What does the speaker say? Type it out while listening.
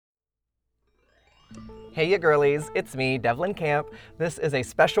Hey ya girlies, it's me, Devlin Camp. This is a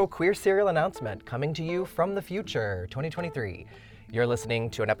special Queer Serial announcement coming to you from the future, 2023. You're listening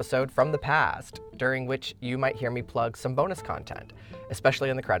to an episode from the past, during which you might hear me plug some bonus content, especially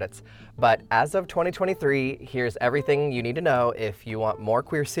in the credits. But as of 2023, here's everything you need to know if you want more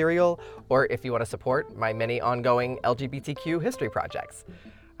Queer Serial or if you want to support my many ongoing LGBTQ history projects.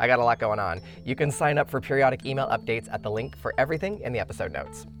 I got a lot going on. You can sign up for periodic email updates at the link for everything in the episode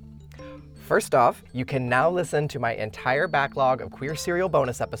notes. First off, you can now listen to my entire backlog of Queer Serial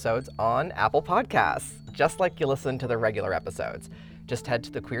bonus episodes on Apple Podcasts, just like you listen to the regular episodes. Just head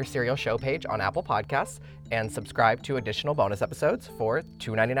to the Queer Serial show page on Apple Podcasts and subscribe to additional bonus episodes for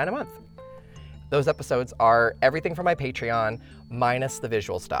 $2.99 a month. Those episodes are everything from my Patreon, minus the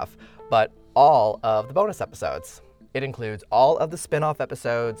visual stuff, but all of the bonus episodes. It includes all of the spin-off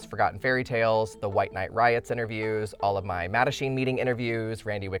episodes, Forgotten Fairy Tales, the White Knight Riots interviews, all of my Mattachine meeting interviews,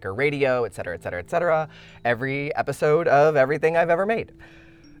 Randy Wicker Radio, etc., etc., etc. Every episode of everything I've ever made.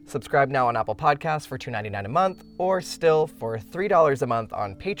 Subscribe now on Apple Podcasts for $2.99 a month, or still for $3 a month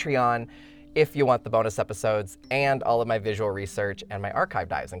on Patreon if you want the bonus episodes and all of my visual research and my archive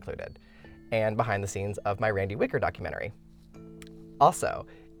dives included, and behind the scenes of my Randy Wicker documentary. Also,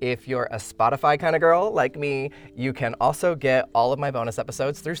 if you're a Spotify kind of girl like me, you can also get all of my bonus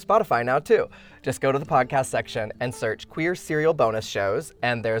episodes through Spotify now too. Just go to the podcast section and search Queer Serial bonus shows,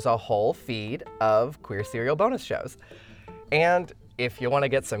 and there's a whole feed of Queer Serial bonus shows. And if you want to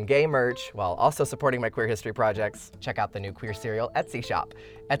get some gay merch while also supporting my queer history projects, check out the new Queer Serial Etsy shop.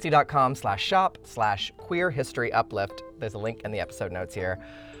 Etsy.com/shop/queerhistoryyuplift. There's a link in the episode notes here.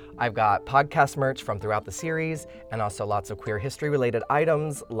 I've got podcast merch from throughout the series and also lots of queer history related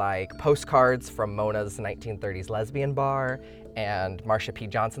items like postcards from Mona's 1930s lesbian bar and Marsha P.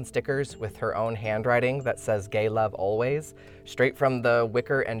 Johnson stickers with her own handwriting that says "Gay Love Always," straight from the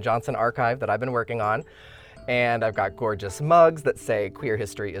Wicker and Johnson archive that I've been working on. And I've got gorgeous mugs that say "Queer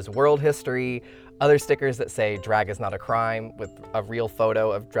History is World History," other stickers that say "Drag is not a crime" with a real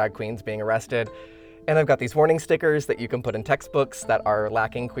photo of drag queens being arrested. And I've got these warning stickers that you can put in textbooks that are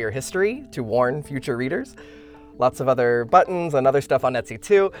lacking queer history to warn future readers. Lots of other buttons and other stuff on Etsy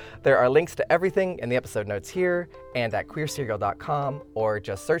too. There are links to everything in the episode notes here and at queerserial.com, or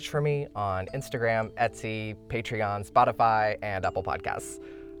just search for me on Instagram, Etsy, Patreon, Spotify, and Apple Podcasts.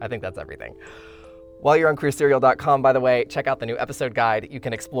 I think that's everything. While you're on queerserial.com, by the way, check out the new episode guide. You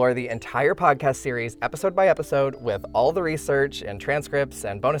can explore the entire podcast series episode by episode with all the research and transcripts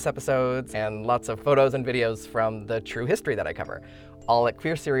and bonus episodes and lots of photos and videos from the true history that I cover, all at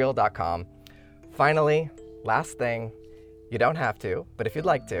queerserial.com. Finally, last thing, you don't have to, but if you'd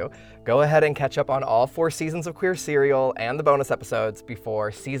like to, go ahead and catch up on all 4 seasons of Queer Serial and the bonus episodes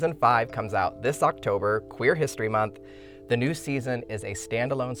before Season 5 comes out this October, Queer History Month. The new season is a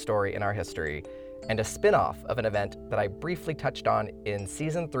standalone story in our history and a spin-off of an event that I briefly touched on in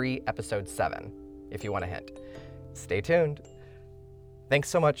Season 3, Episode 7, if you want a hint. Stay tuned. Thanks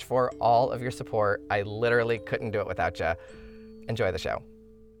so much for all of your support. I literally couldn't do it without you. Enjoy the show.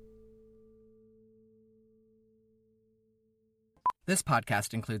 This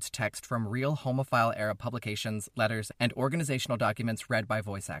podcast includes text from real homophile-era publications, letters, and organizational documents read by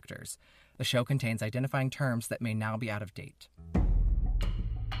voice actors. The show contains identifying terms that may now be out of date.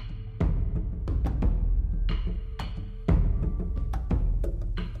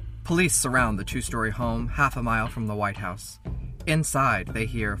 Police surround the 2-story home half a mile from the White House. Inside, they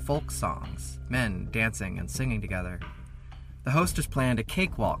hear folk songs, men dancing and singing together. The host has planned a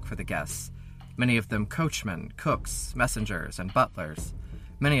cakewalk for the guests, many of them coachmen, cooks, messengers, and butlers,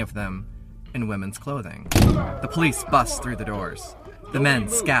 many of them in women's clothing. The police bust through the doors. The men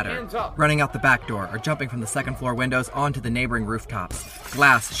scatter, running out the back door or jumping from the second-floor windows onto the neighboring rooftops.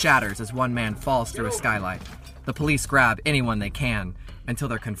 Glass shatters as one man falls through a skylight. The police grab anyone they can, until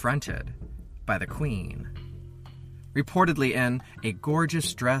they're confronted by the Queen. Reportedly in a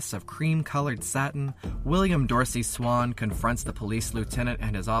gorgeous dress of cream-colored satin, William Dorsey Swan confronts the police lieutenant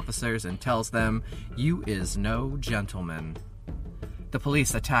and his officers and tells them, "You is no gentleman." The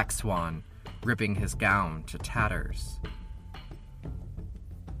police attack Swan, ripping his gown to tatters.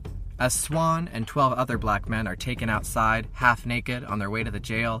 As Swan and 12 other black men are taken outside, half naked, on their way to the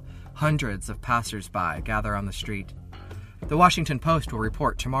jail, hundreds of passers-by gather on the street. The Washington Post will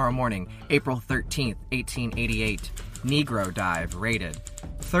report tomorrow morning, April 13th, 1888, Negro dive raided.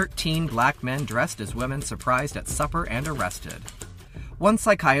 13 black men dressed as women surprised at supper and arrested. One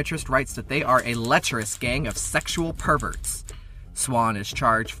psychiatrist writes that they are a lecherous gang of sexual perverts. Swan is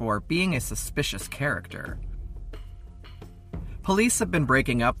charged for being a suspicious character. Police have been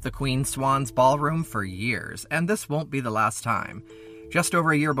breaking up the Queen Swan's ballroom for years, and this won't be the last time. Just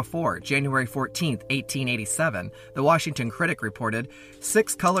over a year before, January 14, 1887, the Washington Critic reported,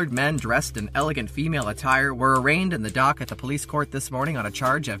 6 colored men dressed in elegant female attire were arraigned in the dock at the police court this morning on a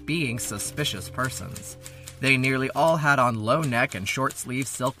charge of being suspicious persons. They nearly all had on low-neck and short-sleeve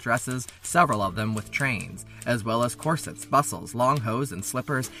silk dresses, several of them with trains, as well as corsets, bustles, long hose, and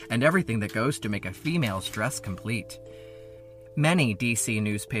slippers, and everything that goes to make a female's dress complete. Many D.C.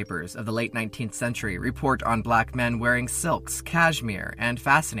 newspapers of the late 19th century report on black men wearing silks, cashmere, and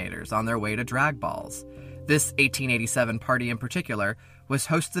fascinators on their way to drag balls. This 1887 party in particular was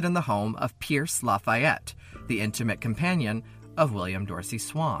hosted in the home of Pierce Lafayette, the intimate companion of William Dorsey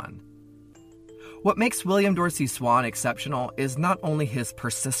Swann. What makes William Dorsey Swann exceptional is not only his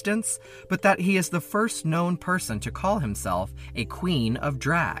persistence, but that he is the first known person to call himself a queen of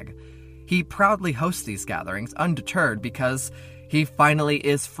drag. He proudly hosts these gatherings, undeterred because he finally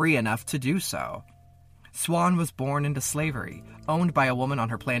is free enough to do so. Swann was born into slavery, owned by a woman on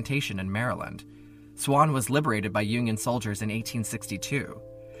her plantation in Maryland. Swann was liberated by Union soldiers in 1862.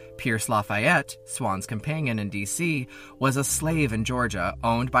 Pierce Lafayette, Swann's companion in D.C., was a slave in Georgia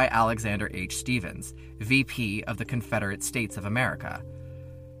owned by Alexander H. Stephens, VP of the Confederate States of America.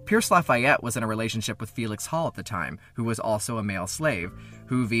 Pierce Lafayette was in a relationship with Felix Hall at the time, who was also a male slave,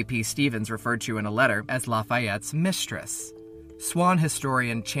 who VP Stephens referred to in a letter as Lafayette's mistress. Swann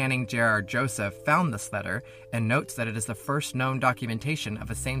historian Channing Gerard Joseph found this letter and notes that it is the first known documentation of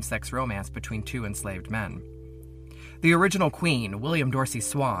a same-sex romance between 2 enslaved men. The original queen, William Dorsey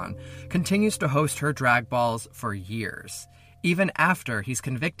Swann, continues to host her drag balls for years, even after he's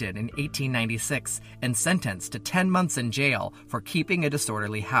convicted in 1896 and sentenced to 10 months in jail for keeping a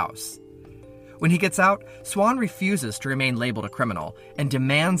disorderly house. When he gets out, Swann refuses to remain labeled a criminal and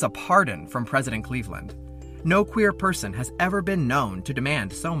demands a pardon from President Cleveland. No queer person has ever been known to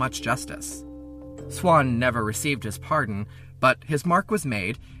demand so much justice. Swann never received his pardon, but his mark was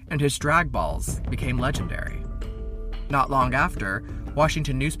made and his drag balls became legendary. Not long after,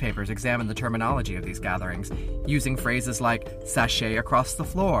 Washington newspapers examined the terminology of these gatherings, using phrases like sashay across the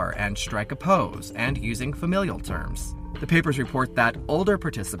floor and strike a pose, and using familial terms. The papers report that older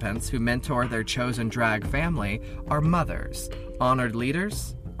participants who mentor their chosen drag family are mothers. Honored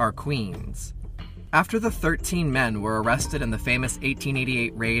leaders are queens. After the 13 men were arrested in the famous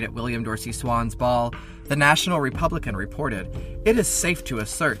 1888 raid at William Dorsey Swann's ball, the National Republican reported, "It is safe to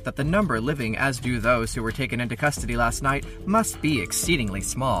assert that the number living as do those who were taken into custody last night must be exceedingly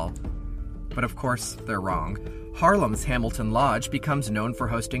small." But of course, they're wrong. Harlem's Hamilton Lodge becomes known for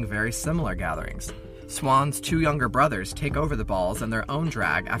hosting very similar gatherings. Swann's 2 younger brothers take over the balls in their own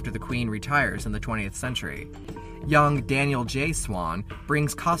drag after the Queen retires in the 20th century. Young Daniel J. Swann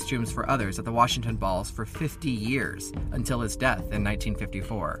brings costumes for others at the Washington balls for 50 years, until his death in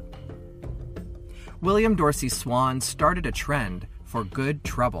 1954. William Dorsey Swann started a trend for good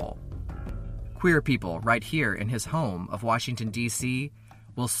trouble. Queer people right here in his home of Washington, D.C.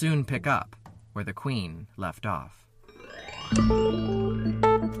 will soon pick up where the Queen left off.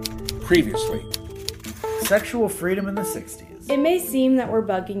 Previously, sexual freedom in the 60s. It may seem that we're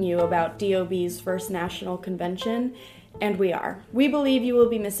bugging you about DOB's first national convention, and we are. We believe you will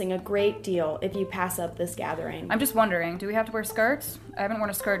be missing a great deal if you pass up this gathering. I'm just wondering, do we have to wear skirts? I haven't worn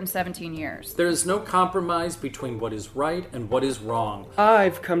a skirt in 17 years. There is no compromise between what is right and what is wrong.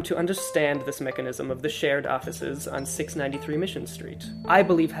 I've come to understand this mechanism of the shared offices on 693 Mission Street. I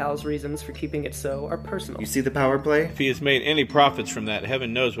believe Hal's reasons for keeping it so are personal. You see the power play? If he has made any profits from that,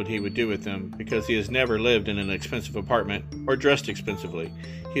 heaven knows what he would do with them, because he has never lived in an expensive apartment or dressed expensively.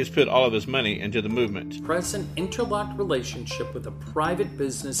 He has put all of his money into the movement. Present interlocked relationship with a private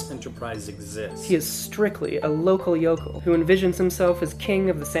business enterprise exists. He is strictly a local yokel who envisions himself as king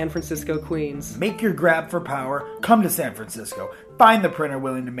of the San Francisco Queens. Make your grab for power. Come to San Francisco. Find the printer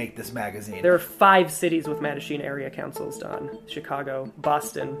willing to make this magazine. There are 5 cities with Mattachine area councils, Don. Chicago,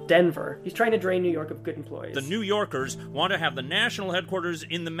 Boston, Denver. He's trying to drain New York of good employees. The New Yorkers want to have the national headquarters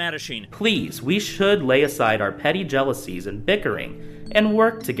in the Mattachine. Please, we should lay aside our petty jealousies and bickering and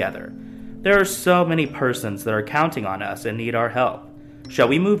work together. There are so many persons that are counting on us and need our help. Shall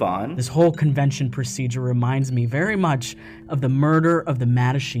we move on? This whole convention procedure reminds me very much of the murder of the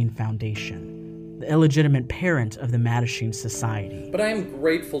Mattachine Foundation, the illegitimate parent of the Mattachine Society. But I am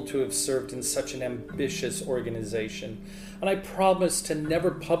grateful to have served in such an ambitious organization, and I promise to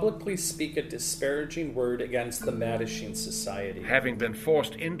never publicly speak a disparaging word against the Mattachine Society. Having been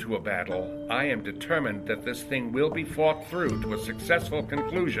forced into a battle, I am determined that this thing will be fought through to a successful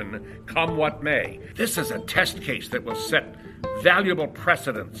conclusion, come what may. This is a test case that will set valuable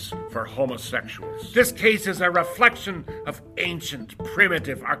precedents for homosexuals. This case is a reflection of ancient,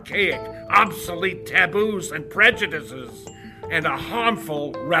 primitive, archaic, obsolete taboos and prejudices. and a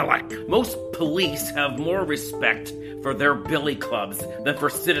harmful relic. Most police have more respect for their billy clubs than for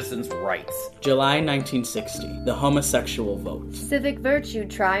citizens' rights. July 1960, the homosexual vote. Civic virtue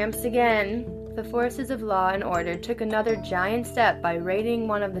triumphs again. The forces of law and order took another giant step by raiding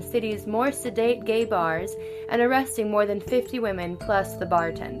one of the city's more sedate gay bars and arresting more than 50 women plus the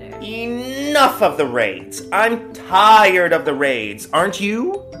bartender. Enough of the raids. I'm tired of the raids, aren't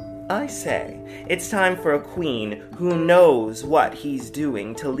you? I say, it's time for a queen who knows what he's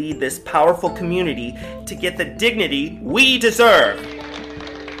doing to lead this powerful community to get the dignity we deserve.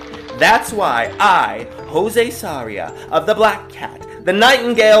 That's why I, Jose Saria of the Black Cat, the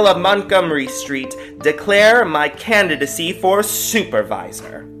Nightingale of Montgomery Street, declare my candidacy for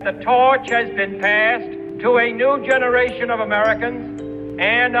supervisor. The torch has been passed to a new generation of Americans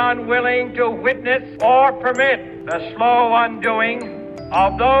and unwilling to witness or permit the slow undoing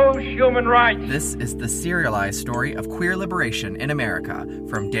of those human rights. This is the serialized story of queer liberation in America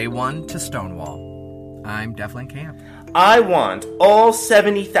from day one to Stonewall. I'm Devlin Camp. I want all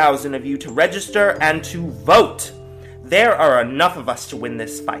 70,000 of you to register and to vote. There are enough of us to win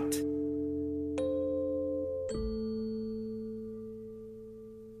this fight.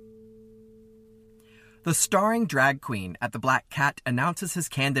 The starring drag queen at the Black Cat announces his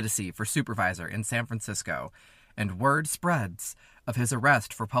candidacy for supervisor in San Francisco, and word spreads of his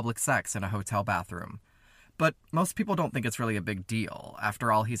arrest for public sex in a hotel bathroom. But most people don't think it's really a big deal.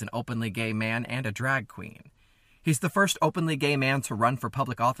 After all, he's an openly gay man and a drag queen. He's the first openly gay man to run for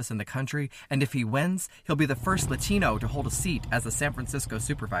public office in the country, and if he wins, he'll be the first Latino to hold a seat as a San Francisco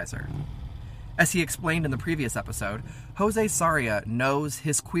supervisor. As he explained in the previous episode, Jose Saria knows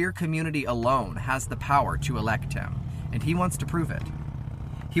his queer community alone has the power to elect him, and he wants to prove it.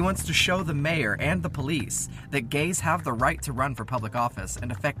 He wants to show the mayor and the police that gays have the right to run for public office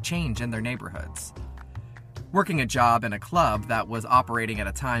and affect change in their neighborhoods. Working a job in a club that was operating at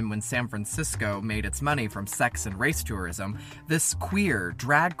a time when San Francisco made its money from sex and race tourism, this queer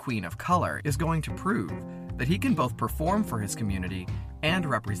drag queen of color is going to prove that he can both perform for his community and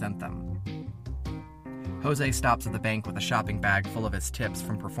represent them. Jose stops at the bank with a shopping bag full of his tips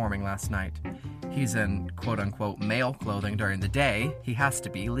from performing last night. He's in quote-unquote male clothing during the day. He has to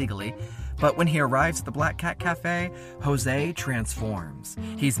be, legally. But when he arrives at the Black Cat Cafe, Jose transforms.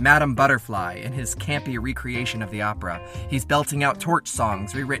 He's Madame Butterfly in his campy recreation of the opera. He's belting out torch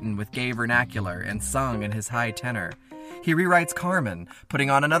songs rewritten with gay vernacular and sung in his high tenor. He rewrites Carmen,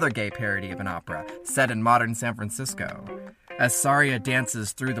 putting on another gay parody of an opera set in modern San Francisco. As Saria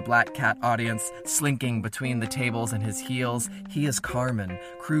dances through the Black Cat audience, slinking between the tables and his heels, he is Carmen,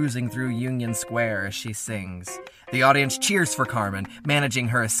 cruising through Union Square as she sings. The audience cheers for Carmen, managing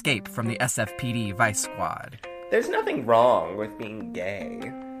her escape from the SFPD Vice Squad. There's nothing wrong with being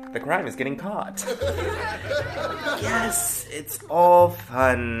gay. The crime is getting caught. Yes, it's all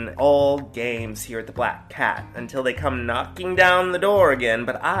fun, all games here at the Black Cat, until they come knocking down the door again,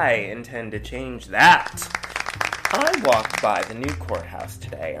 but I intend to change that. I walked by the new courthouse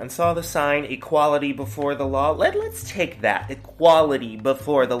today and saw the sign, Equality Before the Law. Let's take that, equality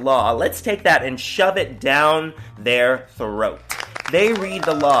before the law. Let's take that and shove it down their throat. They read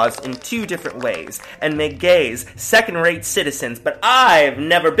the laws in two different ways and make gays second-rate citizens, but I've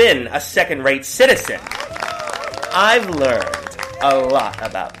never been a second-rate citizen. I've learned a lot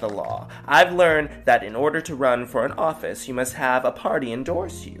about the law. I've learned that in order to run for an office, you must have a party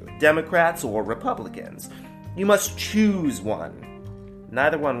endorse you, Democrats or Republicans. You must choose one.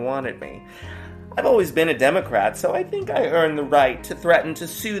 Neither one wanted me. I've always been a Democrat, so I think I earned the right to threaten to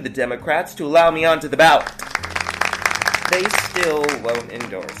sue the Democrats to allow me onto the ballot. They still won't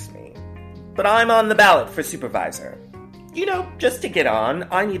endorse me. But I'm on the ballot for supervisor. You know, just to get on,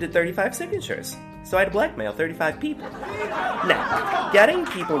 I needed 35 signatures. So I had to blackmail 35 people. Now, getting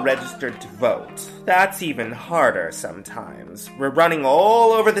people registered to vote, that's even harder sometimes. We're running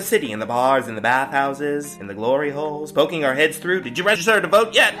all over the city in the bars, in the bathhouses, in the glory holes, poking our heads through. Did you register to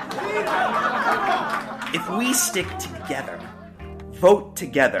vote yet? If we stick together, vote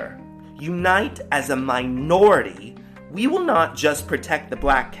together, unite as a minority, we will not just protect the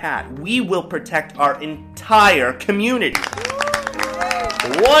Black Cat, we will protect our entire community.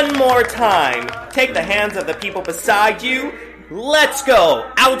 One more time, take the hands of the people beside you. Let's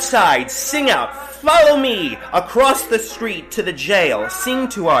go outside, sing out, follow me across the street to the jail. Sing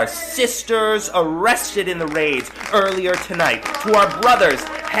to our sisters arrested in the raids earlier tonight, to our brothers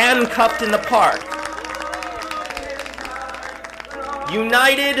handcuffed in the park.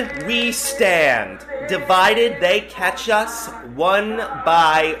 United, we stand. Divided, they catch us one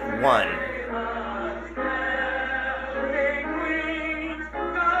by one.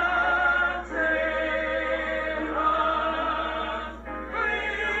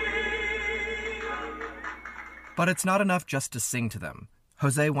 But it's not enough just to sing to them.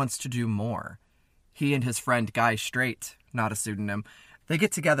 Jose wants to do more. He and his friend Guy Straight, not a pseudonym, they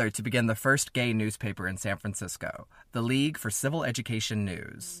get together to begin the first gay newspaper in San Francisco, the League for Civil Education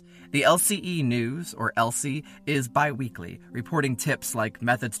News. The LCE News, or ELSI, is bi-weekly, reporting tips like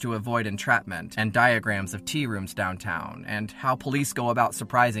methods to avoid entrapment and diagrams of tea rooms downtown and how police go about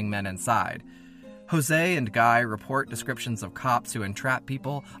surprising men inside. Jose and Guy report descriptions of cops who entrap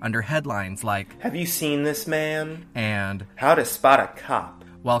people under headlines like, "Have you seen this man?" and "How to spot a cop."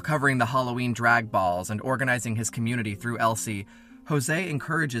 While covering the Halloween drag balls and organizing his community through ELSI, Jose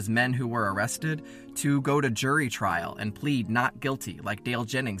encourages men who were arrested to go to jury trial and plead not guilty like Dale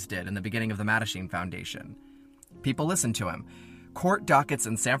Jennings did in the beginning of the Mattachine Foundation. People listen to him. Court dockets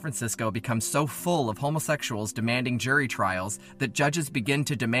in San Francisco become so full of homosexuals demanding jury trials that judges begin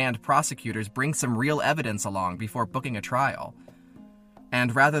to demand prosecutors bring some real evidence along before booking a trial.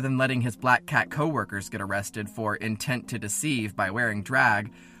 And rather than letting his Black Cat co-workers get arrested for intent to deceive by wearing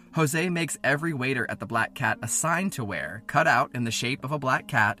drag, Jose makes every waiter at the Black Cat a sign to wear, cut out in the shape of a black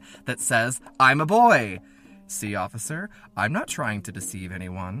cat, that says, "I'm a boy." "See, officer, I'm not trying to deceive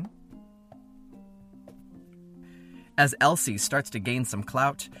anyone." As ELSI starts to gain some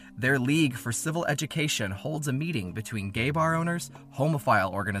clout, their League for Civil Education holds a meeting between gay bar owners,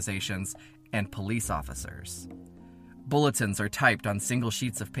 homophile organizations, and police officers. Bulletins are typed on single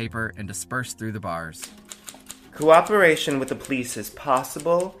sheets of paper and dispersed through the bars. Cooperation with the police is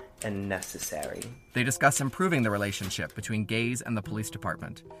possible and necessary. They discuss improving the relationship between gays and the police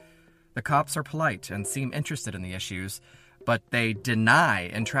department. The cops are polite and seem interested in the issues, but they deny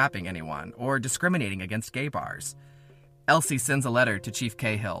entrapping anyone or discriminating against gay bars. ELSI sends a letter to Chief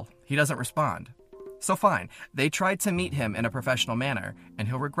Cahill. He doesn't respond. So fine, they tried to meet him in a professional manner, and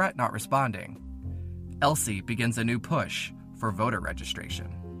he'll regret not responding. ELSI begins a new push for voter registration.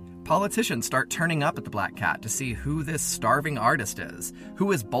 Politicians start turning up at the Black Cat to see who this starving artist is,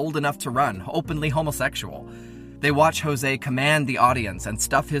 who is bold enough to run, openly homosexual. They watch Jose command the audience and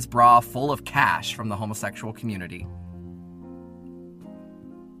stuff his bra full of cash from the homosexual community.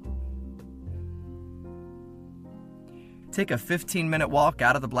 Take a 15-minute walk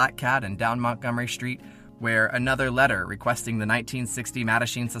out of the Black Cat and down Montgomery Street, where another letter requesting the 1960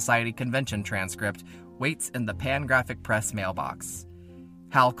 Mattachine Society Convention transcript waits in the Pangraphic Press mailbox.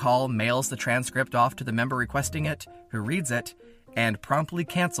 Hal Call mails the transcript off to the member requesting it, who reads it, and promptly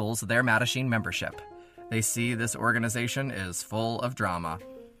cancels their Mattachine membership. They see this organization is full of drama.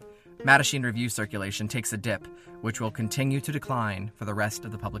 Mattachine Review circulation takes a dip, which will continue to decline for the rest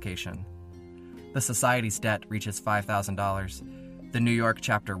of the publication. The Society's debt reaches $5,000. The New York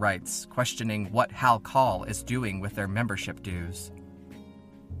chapter writes, questioning what Hal Call is doing with their membership dues.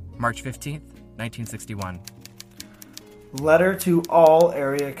 March 15th, 1961. Letter to all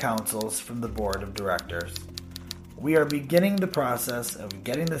area councils from the Board of Directors. We are beginning the process of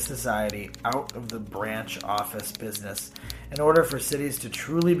getting the Society out of the branch office business in order for cities to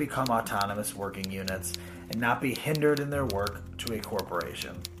truly become autonomous working units and not be hindered in their work to a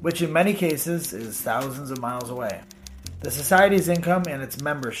corporation, which in many cases is thousands of miles away. The Society's income and its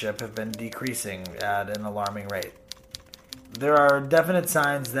membership have been decreasing at an alarming rate. There are definite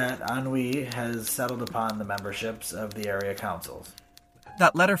signs that ennui has settled upon the memberships of the area councils.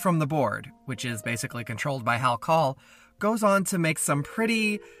 That letter from the board, which is basically controlled by Hal Call, goes on to make some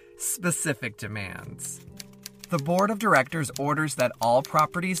pretty specific demands. The Board of Directors orders that all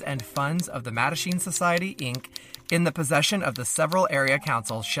properties and funds of the Mattachine Society, Inc., in the possession of the several area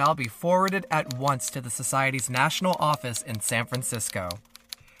councils shall be forwarded at once to the Society's national office in San Francisco.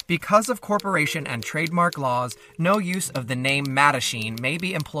 Because of corporation and trademark laws, no use of the name Mattachine may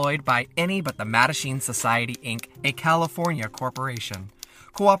be employed by any but the Mattachine Society, Inc., a California corporation.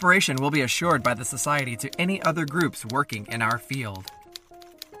 Cooperation will be assured by the Society to any other groups working in our field.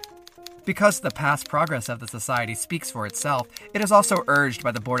 Because the past progress of the Society speaks for itself, it is also urged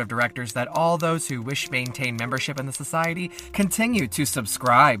by the Board of Directors that all those who wish to maintain membership in the Society continue to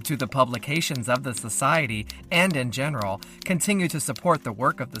subscribe to the publications of the Society and, in general, continue to support the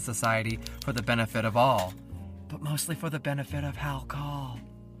work of the Society for the benefit of all, but mostly for the benefit of Hal Call.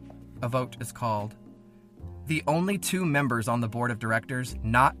 A vote is called. The only two members on the Board of Directors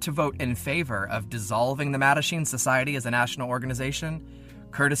not to vote in favor of dissolving the Mattachine Society as a national organization: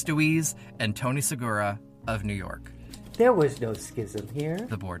 Curtis DeWeese and Tony Segura of New York. There was no schism here,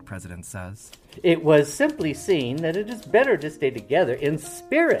 the board president says. It was simply seen that it is better to stay together in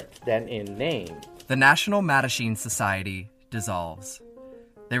spirit than in name. The National Mattachine Society dissolves.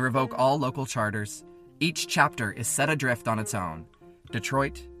 They revoke all local charters. Each chapter is set adrift on its own.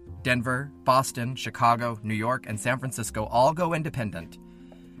 Detroit, Denver, Boston, Chicago, New York, and San Francisco all go independent.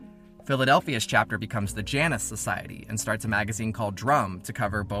 Philadelphia's chapter becomes the Janus Society and starts a magazine called Drum to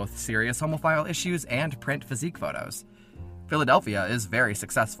cover both serious homophile issues and print physique photos. Philadelphia is very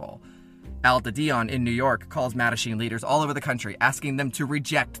successful. Al de Dion in New York calls Mattachine leaders all over the country, asking them to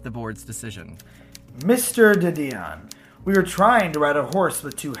reject the board's decision. Mr. de Dion, we were trying to ride a horse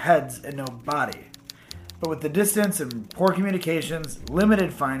with two heads and no body. But with the distance and poor communications,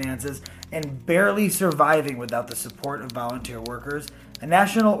 limited finances, and barely surviving without the support of volunteer workers, a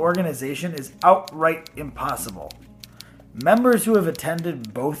national organization is outright impossible. Members who have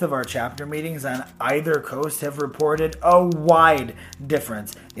attended both of our chapter meetings on either coast have reported a wide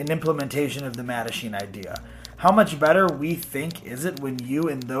difference in implementation of the Mattachine idea. How much better, we think, is it when you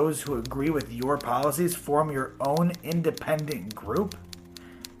and those who agree with your policies form your own independent group?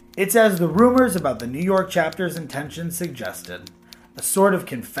 It's as the rumors about the New York chapter's intentions suggested, a sort of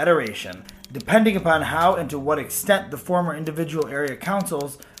confederation, depending upon how and to what extent the former individual area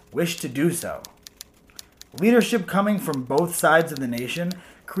councils wish to do so. Leadership coming from both sides of the nation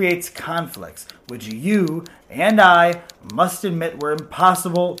creates conflicts, which you and I must admit were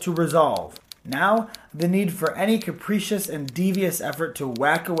impossible to resolve. Now, the need for any capricious and devious effort to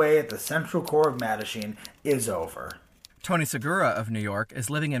whack away at the central core of Mattachine is over. Tony Segura of New York is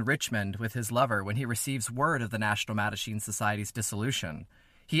living in Richmond with his lover when he receives word of the National Mattachine Society's dissolution.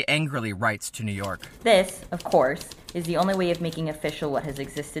 He angrily writes to New York. This, of course, is the only way of making official what has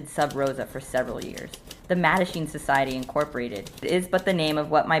existed sub rosa for several years. The Mattachine Society Incorporated is but the name of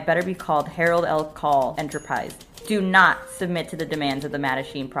what might better be called Harold L. Call Enterprise. Do not submit to the demands of the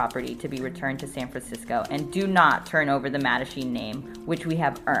Mattachine property to be returned to San Francisco, and do not turn over the Mattachine name, which we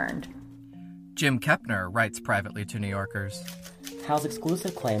have earned. Jim Kepner writes privately to New Yorkers. Hal's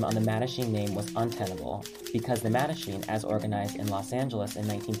exclusive claim on the Mattachine name was untenable because the Mattachine, as organized in Los Angeles in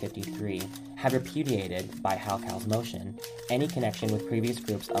 1953, had repudiated, by Hal Cal's motion, any connection with previous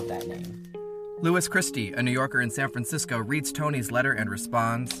groups of that name. Louis Christie, a New Yorker in San Francisco, reads Tony's letter and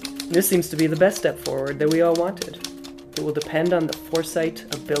responds, This seems to be the best step forward that we all wanted. It will depend on the foresight,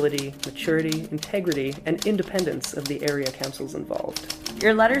 ability, maturity, integrity, and independence of the area councils involved.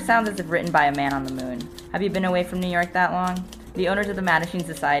 Your letter sounds as if written by a man on the moon. Have you been away from New York that long? The owners of the Mattachine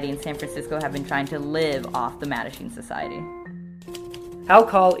Society in San Francisco have been trying to live off the Mattachine Society. Hal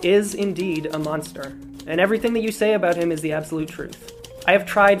Call is indeed a monster, and everything that you say about him is the absolute truth. I have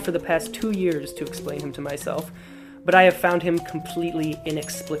tried for the past 2 years to explain him to myself, but I have found him completely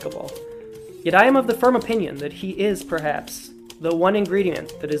inexplicable. Yet I am of the firm opinion that he is, perhaps, the one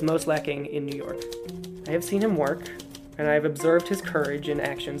ingredient that is most lacking in New York. I have seen him work, and I have observed his courage in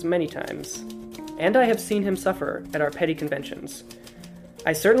actions many times, and I have seen him suffer at our petty conventions.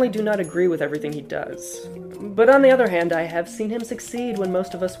 I certainly do not agree with everything he does, but on the other hand, I have seen him succeed when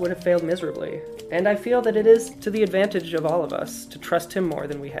most of us would have failed miserably, and I feel that it is to the advantage of all of us to trust him more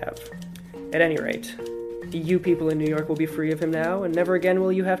than we have. At any rate, you people in New York will be free of him now, and never again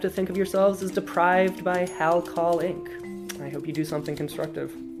will you have to think of yourselves as deprived by Hal Call Inc. I hope you do something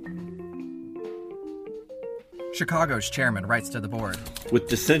constructive. Chicago's chairman writes to the board. With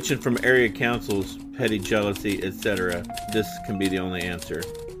dissension from area councils, petty jealousy, etc., this can be the only answer.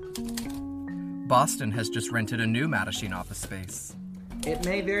 Boston has just rented a new Mattachine office space. It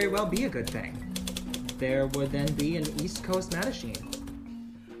may very well be a good thing. There would then be an East Coast Mattachine.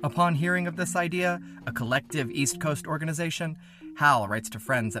 Upon hearing of this idea, a collective East Coast organization, Hal writes to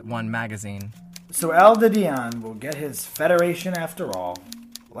friends at One Magazine. So Al de Dion will get his federation after all.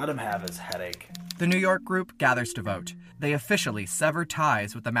 Let him have his headache. The New York group gathers to vote. They officially sever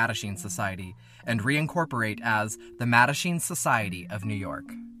ties with the Mattachine Society and reincorporate as the Mattachine Society of New York.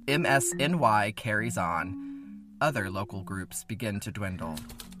 MSNY carries on. Other local groups begin to dwindle.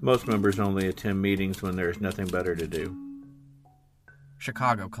 Most members only attend meetings when there is nothing better to do.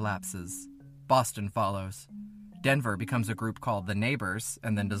 Chicago collapses. Boston follows. Denver becomes a group called the Neighbors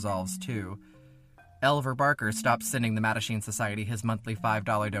and then dissolves too. Elver Barker stops sending the Mattachine Society his monthly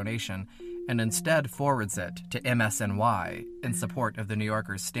 $5 donation and instead forwards it to MSNY in support of the New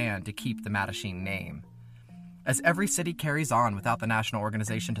Yorkers' stand to keep the Mattachine name. As every city carries on without the national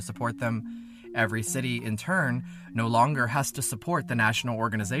organization to support them, every city, in turn, no longer has to support the national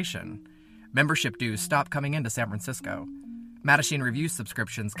organization. Membership dues stop coming into San Francisco. Mattachine Review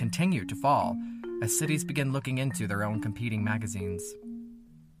subscriptions continue to fall as cities begin looking into their own competing magazines.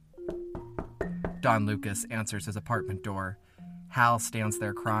 Don Lucas answers his apartment door. Hal stands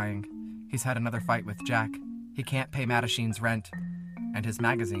there crying. He's had another fight with Jack. He can't pay Mattachine's rent, and his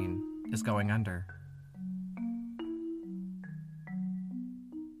magazine is going under.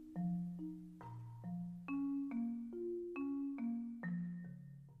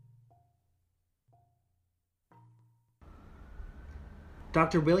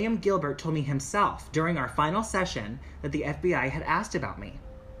 Dr. William Gilbert told me himself during our final session that the FBI had asked about me.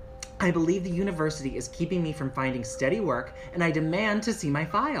 I believe the university is keeping me from finding steady work, and I demand to see my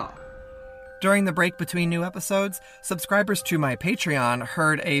file. During the break between new episodes, subscribers to my Patreon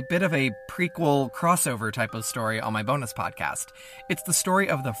heard a bit of a prequel crossover type of story on my bonus podcast. It's the story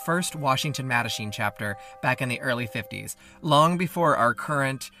of the first Washington Mattachine chapter back in the early 50s, long before our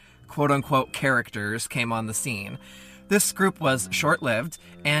current quote-unquote characters came on the scene. This group was short-lived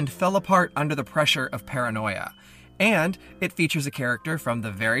and fell apart under the pressure of paranoia. And it features a character from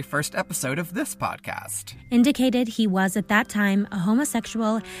the very first episode of this podcast. Indicated he was at that time a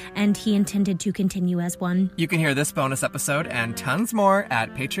homosexual and he intended to continue as one. You can hear this bonus episode and tons more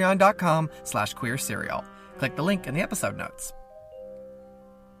at patreon.com/queerserial. Click the link in the episode notes.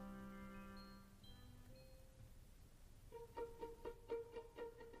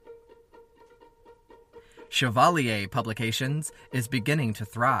 Chevalier Publications is beginning to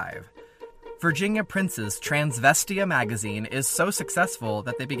thrive. Virginia Prince's Transvestia magazine is so successful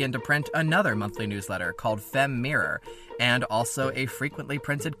that they begin to print another monthly newsletter called Femme Mirror, and also a frequently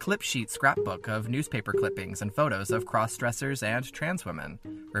printed clip sheet scrapbook of newspaper clippings and photos of cross-dressers and trans women.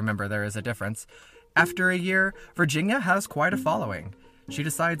 Remember, there is a difference. After a year, Virginia has quite a following. She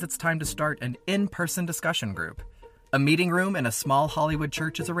decides it's time to start an in-person discussion group. A meeting room in a small Hollywood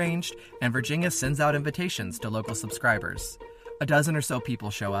church is arranged, and Virginia sends out invitations to local subscribers. A dozen or so people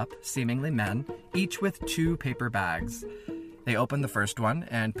show up, seemingly men, each with 2 paper bags. They open the first one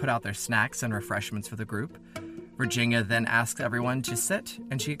and put out their snacks and refreshments for the group. Virginia then asks everyone to sit,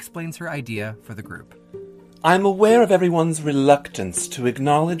 and she explains her idea for the group. I'm aware of everyone's reluctance to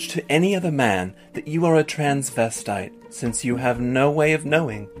acknowledge to any other man that you are a transvestite, since you have no way of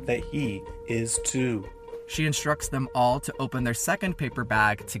knowing that he is too. She instructs them all to open their second paper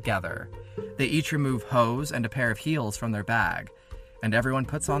bag together. They each remove hose and a pair of heels from their bag, and everyone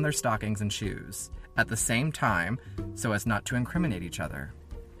puts on their stockings and shoes at the same time so as not to incriminate each other.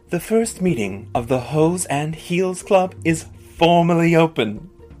 The first meeting of the Hose and Heels Club is formally open.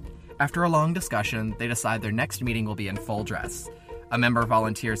 After a long discussion, they decide their next meeting will be in full dress. A member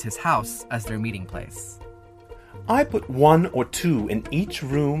volunteers his house as their meeting place. I put 1 or 2 in each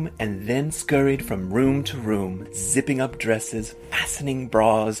room and then scurried from room to room, zipping up dresses, fastening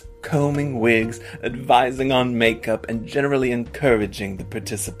bras, combing wigs, advising on makeup, and generally encouraging the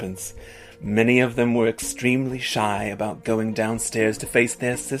participants. Many of them were extremely shy about going downstairs to face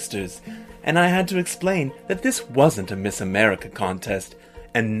their sisters, and I had to explain that this wasn't a Miss America contest,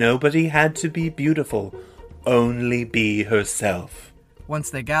 and nobody had to be beautiful, only be herself.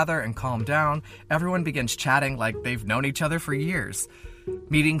 Once they gather and calm down, everyone begins chatting like they've known each other for years.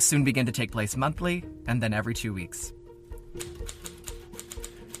 Meetings soon begin to take place monthly, and then every 2 weeks.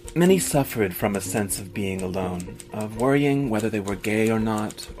 Many suffered from a sense of being alone, of worrying whether they were gay or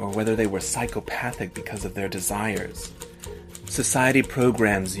not, or whether they were psychopathic because of their desires. Society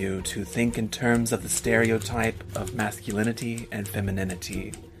programs you to think in terms of the stereotype of masculinity and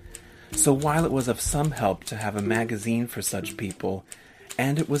femininity. So while it was of some help to have a magazine for such people,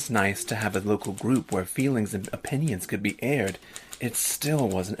 and it was nice to have a local group where feelings and opinions could be aired, it still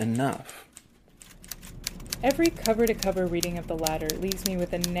wasn't enough. Every cover-to-cover reading of the latter leaves me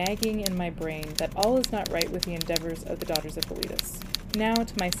with a nagging in my brain that all is not right with the endeavors of the Daughters of Bilitis. Now,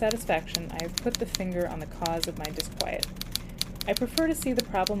 to my satisfaction, I have put the finger on the cause of my disquiet. I prefer to see the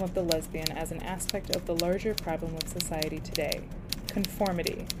problem of the lesbian as an aspect of the larger problem of society today: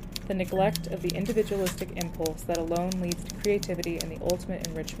 conformity, the neglect of the individualistic impulse that alone leads to creativity and the ultimate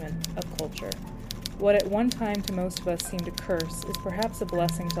enrichment of culture. What at one time to most of us seemed a curse is perhaps a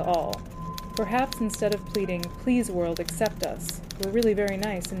blessing to all. Perhaps instead of pleading, "Please, world, accept us. We're really very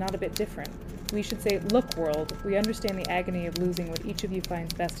nice and not a bit different," we should say, "Look, world, we understand the agony of losing what each of you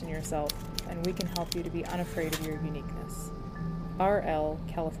finds best in yourself, and we can help you to be unafraid of your uniqueness." R.L.,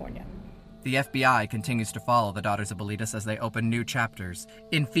 California. The FBI continues to follow the Daughters of Bilitis as they open new chapters.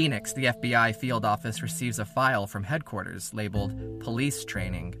 In Phoenix, the FBI field office receives a file from headquarters labeled Police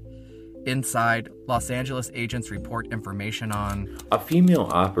Training. Inside, Los Angeles agents report information on a female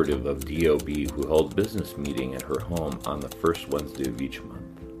operative of DOB who held business meeting at her home on the first Wednesday of each month.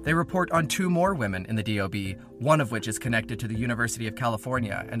 They report on 2 more women in the DOB, one of which is connected to the University of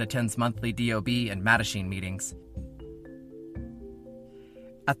California and attends monthly DOB and Mattachine meetings.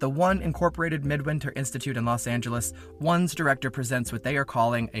 At the One Incorporated Midwinter Institute in Los Angeles, One's director presents what they are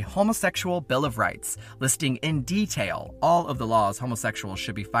calling a homosexual Bill of Rights, listing in detail all of the laws homosexuals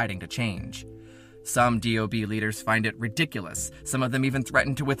should be fighting to change. Some DOB leaders find it ridiculous. Some of them even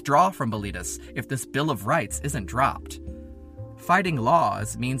threaten to withdraw from Bilitis if this Bill of Rights isn't dropped. Fighting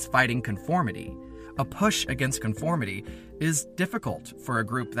laws means fighting conformity. A push against conformity is difficult for a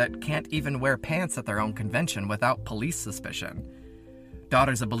group that can't even wear pants at their own convention without police suspicion.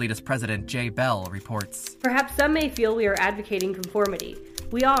 Daughters of Belitas President Jay Bell reports, Perhaps some may feel we are advocating conformity.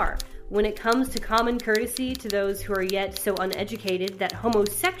 We are, when it comes to common courtesy to those who are yet so uneducated that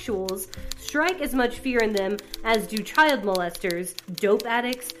homosexuals strike as much fear in them as do child molesters, dope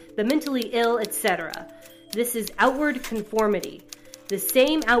addicts, the mentally ill, etc. This is outward conformity. The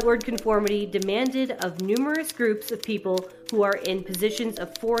same outward conformity demanded of numerous groups of people who are in positions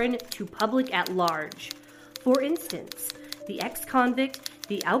of foreign to public at large. For instance, the ex-convict,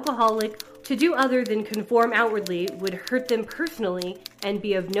 the alcoholic. To do other than conform outwardly would hurt them personally and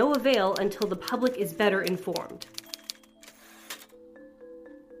be of no avail until the public is better informed.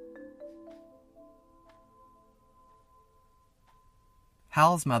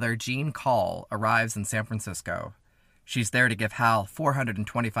 Hal's mother, Jean Call, arrives in San Francisco. She's there to give Hal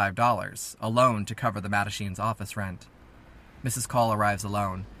 $425, a loan to cover the Mattachines' office rent. Mrs. Call arrives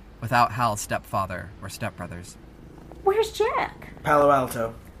alone, without Hal's stepfather or stepbrothers. Where's Jack? Palo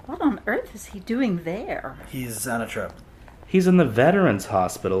Alto. What on earth is he doing there? He's on a trip. He's in the Veterans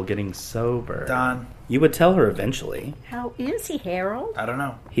Hospital getting sober. Don. You would tell her eventually. How is he, Harold? I don't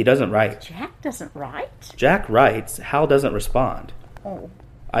know. He doesn't write. Jack doesn't write? Jack writes. Hal doesn't respond. Oh.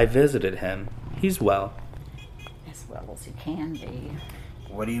 I visited him. He's well. As well as he can be.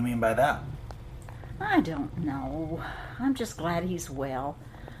 What do you mean by that? I don't know. I'm just glad he's well.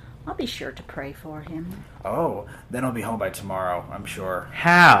 I'll be sure to pray for him. Oh, then he'll be home by tomorrow, I'm sure.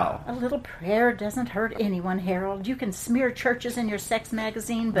 How? A little prayer doesn't hurt anyone, Harold. You can smear churches in your sex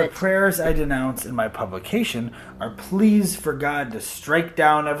magazine, but... The prayers I denounce in my publication are pleas for God to strike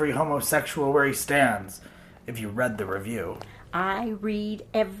down every homosexual where he stands, if you read the review. I read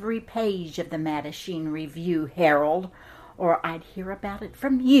every page of the Mattachine Review, Harold, or I'd hear about it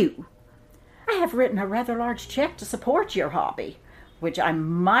from you. I have written a rather large check to support your hobby, which I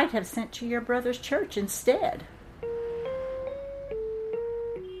might have sent to your brother's church instead.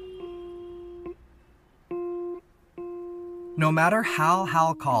 No matter how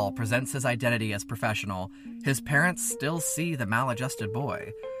Hal Call presents his identity as professional, his parents still see the maladjusted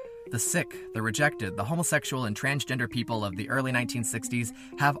boy. The sick, the rejected, the homosexual and transgender people of the early 1960s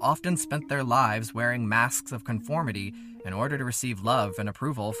have often spent their lives wearing masks of conformity in order to receive love and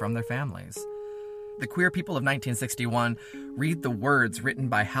approval from their families. The queer people of 1961 read the words written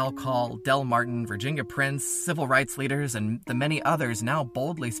by Hal Call, Del Martin, Virginia Prince, civil rights leaders, and the many others now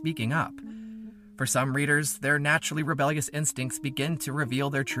boldly speaking up. For some readers, their naturally rebellious instincts begin to reveal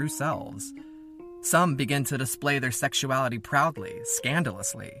their true selves. Some begin to display their sexuality proudly,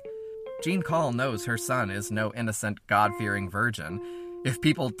 scandalously. Jean Call knows her son is no innocent, God-fearing virgin. If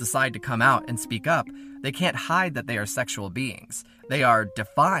people decide to come out and speak up, they can't hide that they are sexual beings. They are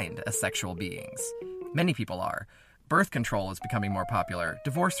defined as sexual beings. Many people are. Birth control is becoming more popular.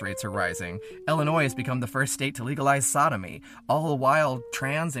 Divorce rates are rising. Illinois has become the first state to legalize sodomy. All the while,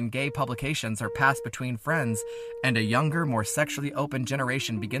 trans and gay publications are passed between friends, and a younger, more sexually open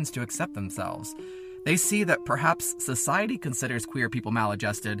generation begins to accept themselves. They see that perhaps society considers queer people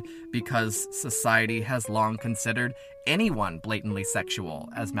maladjusted because society has long considered anyone blatantly sexual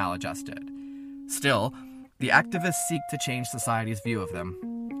as maladjusted. Still, the activists seek to change society's view of them,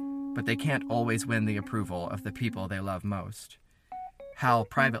 but they can't always win the approval of the people they love most. Hal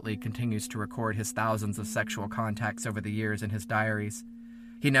privately continues to record his thousands of sexual contacts over the years in his diaries.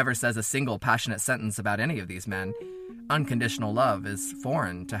 He never says a single passionate sentence about any of these men. Unconditional love is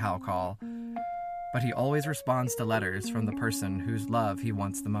foreign to Hal Call, but he always responds to letters from the person whose love he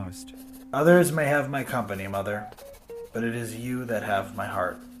wants the most. Others may have my company, Mother, but it is you that have my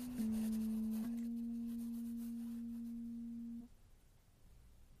heart.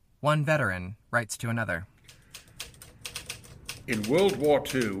 One veteran writes to another. In World War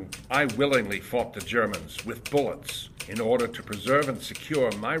II, I willingly fought the Germans with bullets in order to preserve and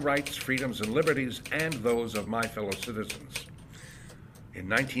secure my rights, freedoms, and liberties, and those of my fellow citizens. In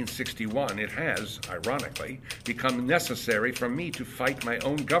 1961, it has, ironically, become necessary for me to fight my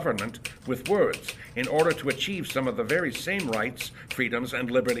own government with words in order to achieve some of the very same rights, freedoms, and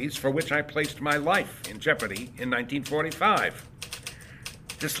liberties for which I placed my life in jeopardy in 1945.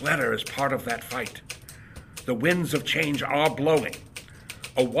 This letter is part of that fight. The winds of change are blowing.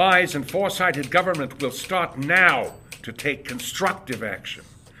 A wise and foresighted government will start now to take constructive action.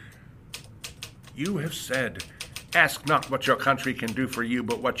 You have said, ask not what your country can do for you,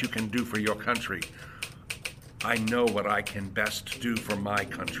 but what you can do for your country. I know what I can best do for my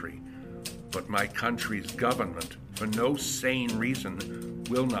country, but my country's government, for no sane reason,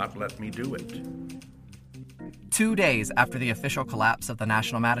 will not let me do it. 2 days after the official collapse of the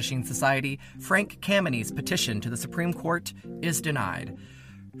National Mattachine Society, Frank Kammeny's petition to the Supreme Court is denied.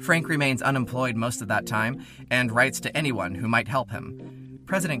 Frank remains unemployed most of that time and writes to anyone who might help him.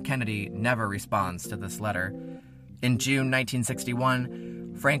 President Kennedy never responds to this letter. In June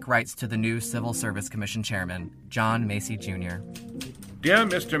 1961, Frank writes to the new Civil Service Commission chairman, John Macy Jr. Dear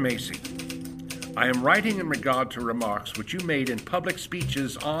Mr. Macy, I am writing in regard to remarks which you made in public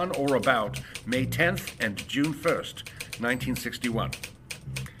speeches on or about May 10th and June 1st, 1961.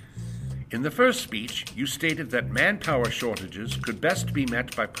 In the first speech, you stated that manpower shortages could best be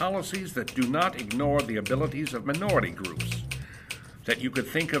met by policies that do not ignore the abilities of minority groups, that you could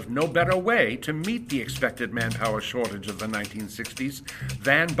think of no better way to meet the expected manpower shortage of the 1960s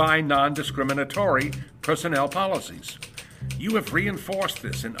than by non-discriminatory personnel policies. You have reinforced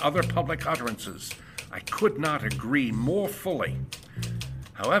this in other public utterances. I could not agree more fully.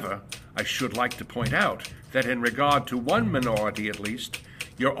 However, I should like to point out that in regard to one minority at least,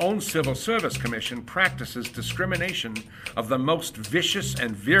 your own Civil Service Commission practices discrimination of the most vicious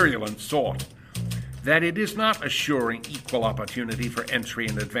and virulent sort, that it is not assuring equal opportunity for entry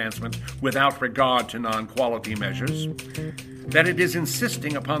and advancement without regard to non-quality measures, that it is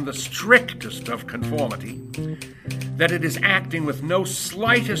insisting upon the strictest of conformity, that it is acting with no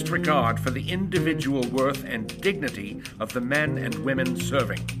slightest regard for the individual worth and dignity of the men and women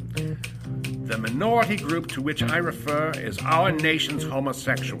serving. The minority group to which I refer is our nation's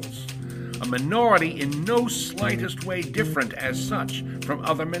homosexuals, a minority in no slightest way different as such from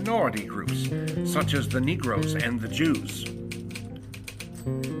other minority groups, such as the Negroes and the Jews.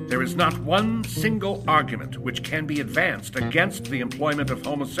 There is not one single argument which can be advanced against the employment of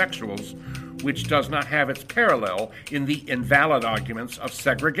homosexuals which does not have its parallel in the invalid arguments of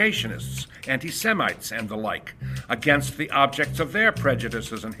segregationists, anti-Semites, and the like, against the objects of their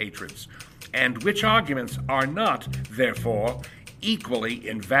prejudices and hatreds, and which arguments are not, therefore, equally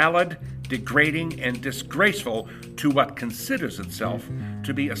invalid, degrading, and disgraceful to what considers itself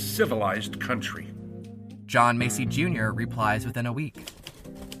to be a civilized country. John Macy Jr. replies within a week.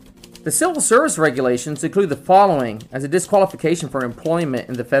 The civil service regulations include the following as a disqualification for employment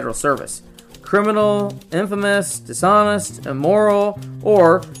in the federal service: criminal, infamous, dishonest, immoral,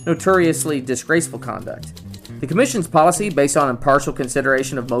 or notoriously disgraceful conduct. The Commission's policy, based on impartial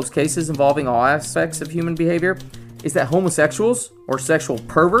consideration of most cases involving all aspects of human behavior, is that homosexuals or sexual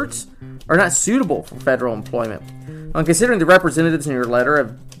perverts are not suitable for federal employment. On considering the representatives in your letter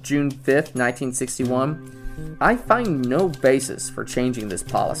of June 5th, 1961, I find no basis for changing this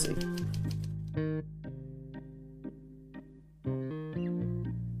policy.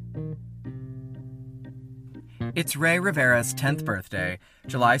 It's Ray Rivera's 10th birthday,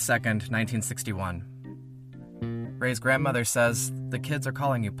 July 2nd, 1961. Ray's grandmother says, "The kids are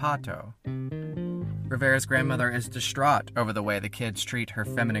calling you Pato." Rivera's grandmother is distraught over the way the kids treat her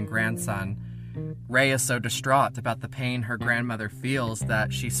feminine grandson. Ray is so distraught about the pain her grandmother feels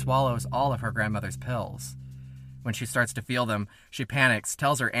that she swallows all of her grandmother's pills. When she starts to feel them, she panics,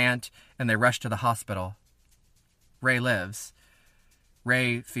 tells her aunt, and they rush to the hospital. Ray lives.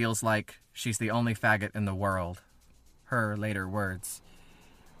 Ray feels like she's the only faggot in the world. Her later words.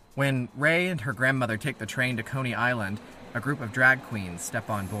 When Ray and her grandmother take the train to Coney Island, a group of drag queens step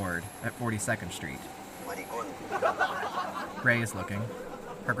on board at 42nd Street. Ray is looking.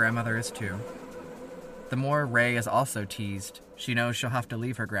 Her grandmother is too. The more Ray is also teased, she knows she'll have to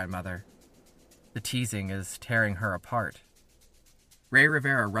leave her grandmother. The teasing is tearing her apart. Ray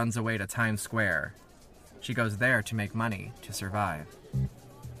Rivera runs away to Times Square. She goes there to make money to survive.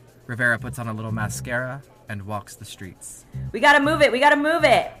 Rivera puts on a little mascara and walks the streets. We gotta move it, we gotta move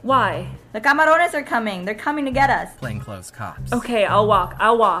it! Why? The camarones are coming, they're coming to get us. Plainclothes cops. Okay, I'll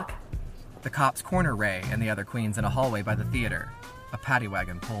walk. The cops corner Ray and the other queens in a hallway by the theater. A paddy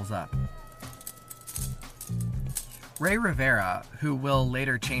wagon pulls up. Ray Rivera, who will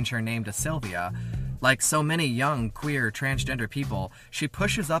later change her name to Sylvia, like so many young, queer, transgender people, she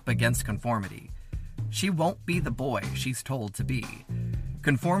pushes up against conformity. She won't be the boy she's told to be.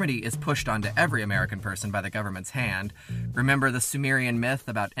 Conformity is pushed onto every American person by the government's hand. Remember the Sumerian myth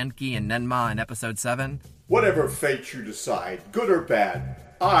about Enki and Nenma in episode 7? Whatever fate you decide, good or bad,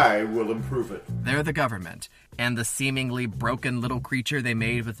 I will improve it. They're the government, and the seemingly broken little creature they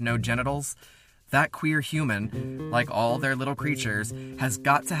made with no genitals. That queer human, like all their little creatures, has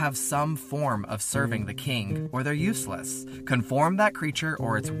got to have some form of serving the king, or they're useless. Conform that creature,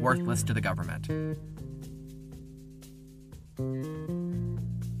 or it's worthless to the government.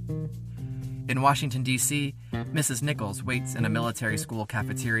 In Washington, D.C., Mrs. Nichols waits in a military school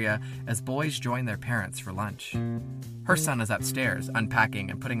cafeteria as boys join their parents for lunch. Her son is upstairs, unpacking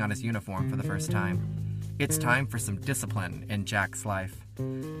and putting on his uniform for the first time. It's time for some discipline in Jack's life.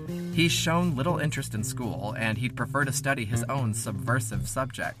 He's shown little interest in school, and he'd prefer to study his own subversive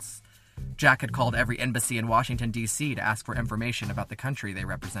subjects. Jack had called every embassy in Washington, D.C. to ask for information about the country they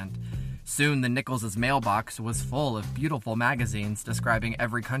represent. Soon the Nichols' mailbox was full of beautiful magazines describing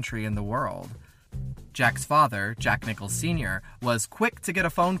every country in the world. Jack's father, Jack Nichols Sr., was quick to get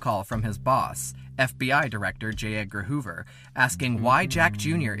a phone call from his boss, FBI Director J. Edgar Hoover, asking why Jack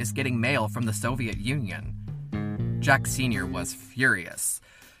Jr. is getting mail from the Soviet Union. Jack Sr. was furious.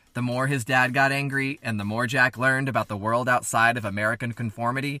 The more his dad got angry, and the more Jack learned about the world outside of American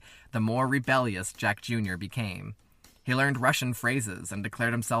conformity, the more rebellious Jack Jr. became. He learned Russian phrases and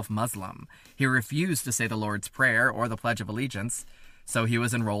declared himself Muslim. He refused to say the Lord's Prayer or the Pledge of Allegiance, so he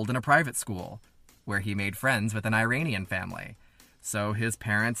was enrolled in a private school, where he made friends with an Iranian family. So his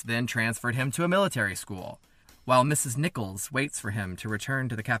parents then transferred him to a military school. While Mrs. Nichols waits for him to return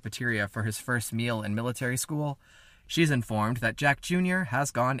to the cafeteria for his first meal in military school, she's informed that Jack Jr.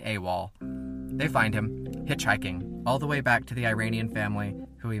 has gone AWOL. They find him, hitchhiking, all the way back to the Iranian family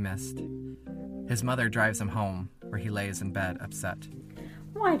who he missed. His mother drives him home, where he lays in bed upset.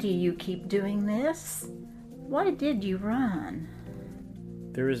 Why do you keep doing this? Why did you run?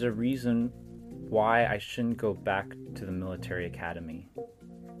 There is a reason why I shouldn't go back to the military academy.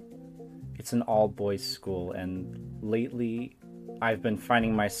 It's an all-boys school, and lately I've been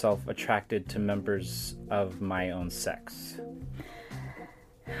finding myself attracted to members of my own sex.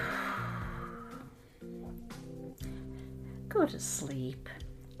 Go to sleep.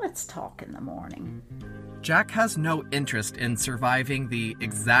 Let's talk in the morning. Jack has no interest in surviving the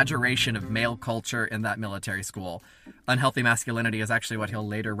exaggeration of male culture in that military school. Unhealthy masculinity is actually what he'll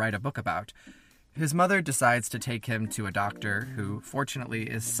later write a book about. His mother decides to take him to a doctor who, fortunately,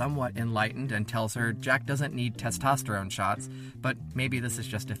 is somewhat enlightened and tells her Jack doesn't need testosterone shots, but maybe this is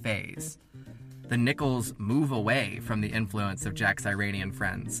just a phase. The Nichols move away from the influence of Jack's Iranian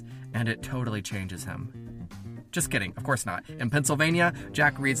friends, and it totally changes him. Just kidding, of course not. In Pennsylvania,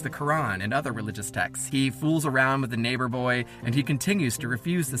 Jack reads the Quran and other religious texts. He fools around with the neighbor boy, and he continues to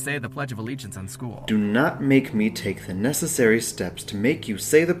refuse to say the Pledge of Allegiance in school. Do not make me take the necessary steps to make you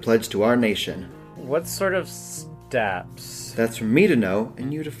say the pledge to our nation. What sort of steps? That's for me to know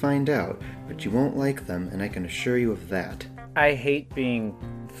and you to find out, but you won't like them, and I can assure you of that. I hate being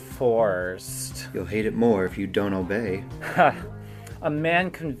forced. You'll hate it more if you don't obey. A man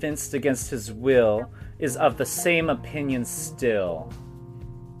convinced against his will is of the same opinion still.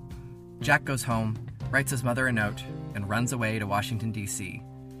 Jack goes home, writes his mother a note, and runs away to Washington, D.C.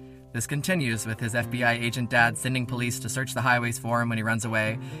 This continues with his FBI agent dad sending police to search the highways for him when he runs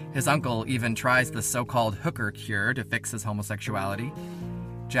away. His uncle even tries the so-called hooker cure to fix his homosexuality.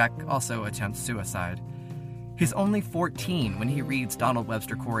 Jack also attempts suicide. He's only 14 when he reads Donald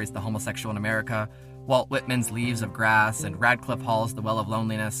Webster Corey's The Homosexual in America, Walt Whitman's Leaves of Grass, and Radcliffe Hall's The Well of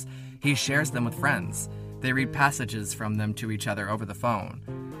Loneliness. He shares them with friends. They read passages from them to each other over the phone.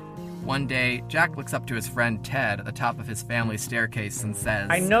 One day, Jack looks up to his friend Ted at the top of his family staircase and says,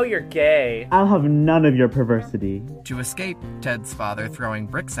 I know you're gay. I'll have none of your perversity. To escape Ted's father throwing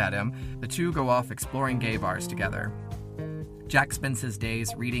bricks at him, the two go off exploring gay bars together. Jack spends his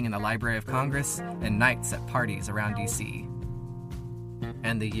days reading in the Library of Congress and nights at parties around D.C.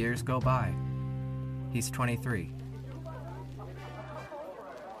 And the years go by. He's 23.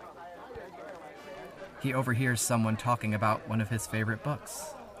 He overhears someone talking about one of his favorite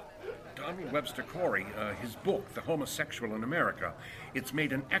books. Donald Webster Corey, his book, The Homosexual in America, it's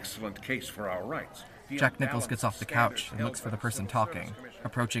made an excellent case for our rights. Jack Nichols gets off the couch and looks for the person talking.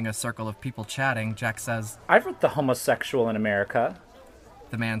 Approaching a circle of people chatting, Jack says, I've read The Homosexual in America.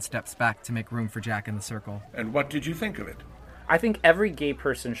 The man steps back to make room for Jack in the circle. And what did you think of it? I think every gay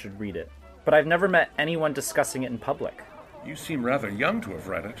person should read it, but I've never met anyone discussing it in public. You seem rather young to have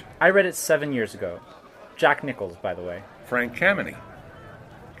read it. I read it 7 years ago. Jack Nichols, by the way. Frank Kameny.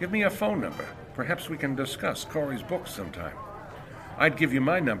 Give me a phone number. Perhaps we can discuss Corey's book sometime. I'd give you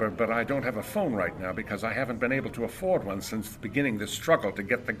my number, but I don't have a phone right now because I haven't been able to afford one since beginning this struggle to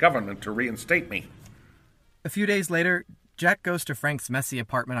get the government to reinstate me. A few days later, Jack goes to Frank's messy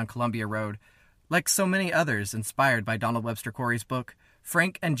apartment on Columbia Road. Like so many others inspired by Donald Webster Corey's book,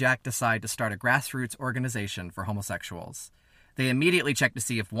 Frank and Jack decide to start a grassroots organization for homosexuals. They immediately check to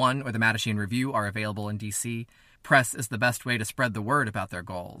see if One or the Mattachine Review are available in D.C. Press is the best way to spread the word about their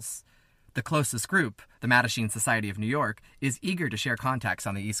goals. The closest group, the Mattachine Society of New York, is eager to share contacts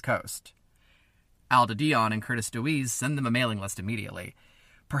on the East Coast. Alda Dion and Curtis DeWeese send them a mailing list immediately.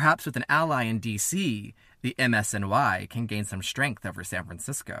 Perhaps with an ally in D.C., the MSNY can gain some strength over San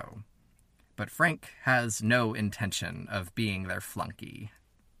Francisco. But Frank has no intention of being their flunky.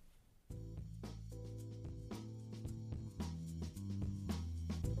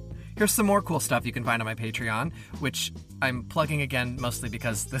 Here's some more cool stuff you can find on my Patreon, which I'm plugging again mostly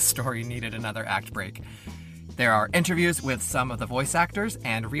because this story needed another act break. There are interviews with some of the voice actors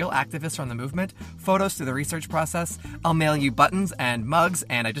and real activists from the movement, photos through the research process. I'll mail you buttons and mugs,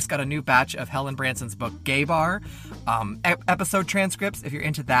 and I just got a new batch of Helen Branson's book, Gay Bar, episode transcripts if you're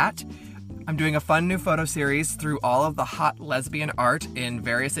into that. I'm doing a fun new photo series through all of the hot lesbian art in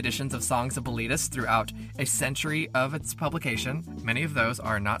various editions of Songs of Bilitis throughout a century of its publication. Many of those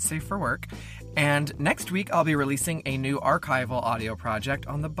are not safe for work. And next week, I'll be releasing a new archival audio project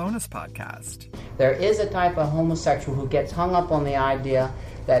on the bonus podcast. There is a type of homosexual who gets hung up on the idea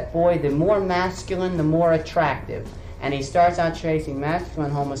that, boy, the more masculine, the more attractive. And he starts out chasing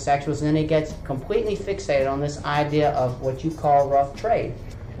masculine homosexuals, and then he gets completely fixated on this idea of what you call rough trade,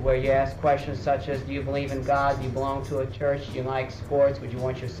 where you ask questions such as, do you believe in God? Do you belong to a church? Do you like sports? Would you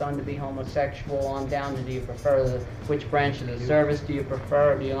want your son to be homosexual? On down to, do you prefer which branch of the service do you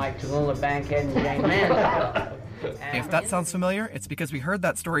prefer? Do you like Tallulah Bankhead and Jane Mansfield? If that sounds familiar, it's because we heard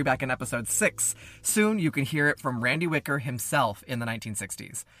that story back in episode 6. Soon you can hear it from Randy Wicker himself in the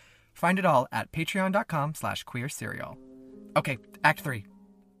 1960s. Find it all at patreon.com/queerserial. Okay, Act 3.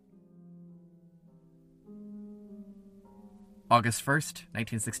 August 1st,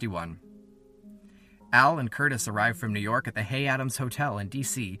 1961. Al and Curtis arrived from New York at the Hay Adams Hotel in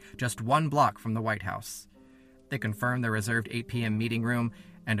D.C., just 1 block from the White House. They confirmed their reserved 8 p.m. meeting room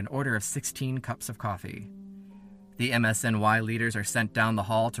and an order of 16 cups of coffee. The MSNY leaders are sent down the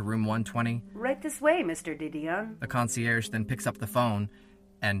hall to room 120. Right this way, Mr. Didion. The concierge then picks up the phone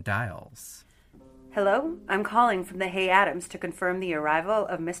and dials. Hello? I'm calling from the Hay Adams to confirm the arrival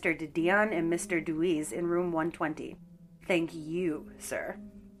of Mr. Didion and Mr. Deweese in room 120. Thank you, sir.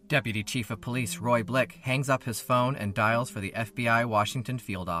 Deputy Chief of Police Roy Blick hangs up his phone and dials for the FBI Washington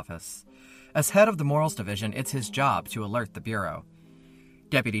Field Office. As head of the Morals Division, it's his job to alert the Bureau.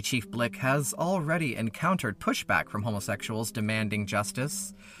 Deputy Chief Blick has already encountered pushback from homosexuals demanding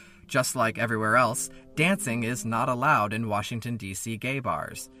justice. Just like everywhere else, dancing is not allowed in Washington, D.C. gay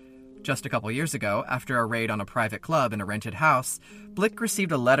bars. Just a couple years ago, after a raid on a private club in a rented house, Blick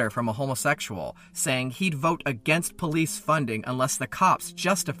received a letter from a homosexual saying he'd vote against police funding unless the cops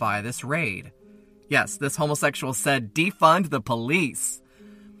justify this raid. Yes, this homosexual said, defund the police.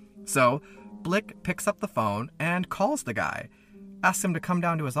 So, Blick picks up the phone and calls the guy, asks him to come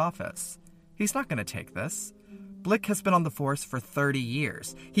down to his office. He's not going to take this. Blick has been on the force for 30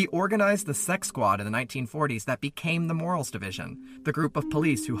 years. He organized the sex squad in the 1940s that became the Morals Division, the group of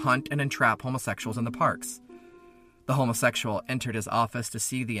police who hunt and entrap homosexuals in the parks. The homosexual entered his office to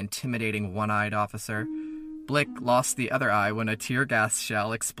see the intimidating one-eyed officer. Blick lost the other eye when a tear gas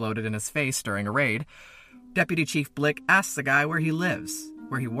shell exploded in his face during a raid. Deputy Chief Blick asks the guy where he lives,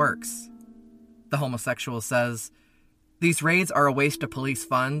 where he works. The homosexual says, "These raids are a waste of police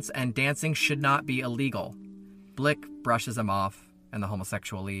funds and dancing should not be illegal." Blick brushes him off, and the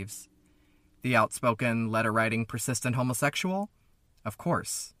homosexual leaves. The outspoken, letter-writing, persistent homosexual, of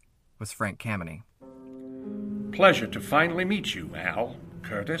course, was Frank Kameny. Pleasure to finally meet you, Al.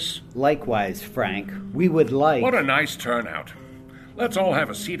 Curtis. Likewise, Frank. We would like... What a nice turnout. Let's all have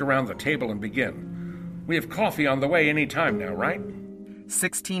a seat around the table and begin. We have coffee on the way any time now, right?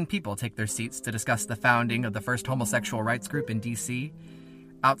 16 people take their seats to discuss the founding of the first homosexual rights group in D.C.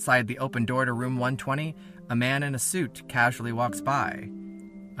 Outside the open door to room 120, a man in a suit casually walks by.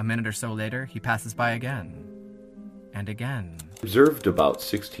 A minute or so later, he passes by again. And again. Observed about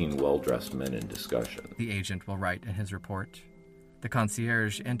 16 well-dressed men in discussion. The agent will write in his report. The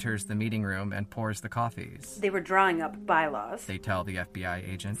concierge enters the meeting room and pours the coffees. They were drawing up bylaws. They tell the FBI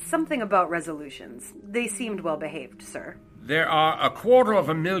agent. Something about resolutions. They seemed well behaved, sir. There are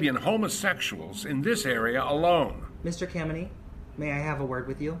 250,000 homosexuals in this area alone. Mr. Kameny, may I have a word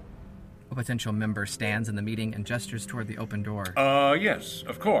with you? A potential member stands in the meeting and gestures toward the open door. Yes,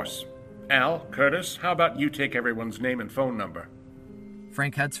 of course. Al, Curtis, how about you take everyone's name and phone number?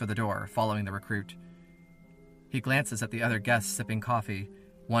 Frank heads for the door, following the recruit. He glances at the other guests sipping coffee,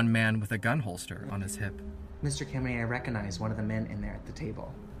 one man with a gun holster on his hip. Mr. Kameny, I recognize one of the men in there at the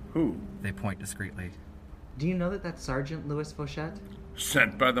table. Who? They point discreetly. Do you know that that's Sergeant Louis Fauchette?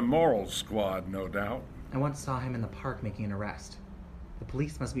 Sent by the Morals Squad, no doubt. I once saw him in the park making an arrest. The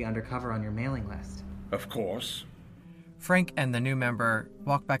police must be undercover on your mailing list. Of course. Frank and the new member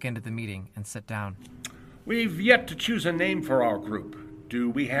walk back into the meeting and sit down. We've yet to choose a name for our group.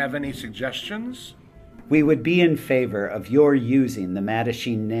 Do we have any suggestions? We would be in favor of your using the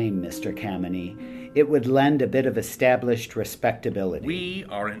Mattachine name, Mr. Kameny. It would lend a bit of established respectability. We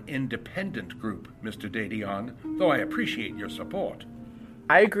are an independent group, Mr. Didion, though I appreciate your support.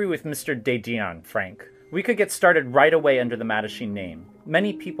 I agree with Mr. Didion, Frank. We could get started right away under the Mattachine name.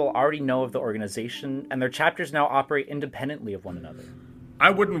 Many people already know of the organization, and their chapters now operate independently of one another. I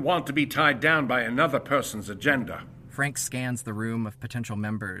wouldn't want to be tied down by another person's agenda. Frank scans the room of potential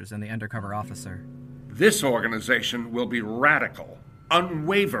members and the undercover officer. This organization will be radical,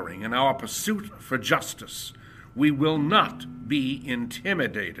 unwavering in our pursuit for justice. We will not be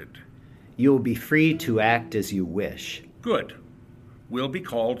intimidated. You'll be free to act as you wish. Good. We'll be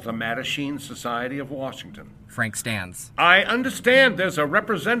called the Mattachine Society of Washington. Frank stands. I understand there's a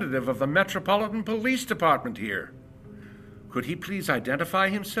representative of the Metropolitan Police Department here. Could he please identify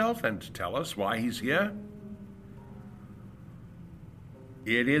himself and tell us why he's here?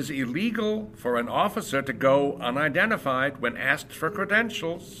 It is illegal for an officer to go unidentified when asked for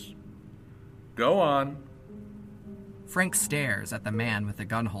credentials. Go on. Frank stares at the man with the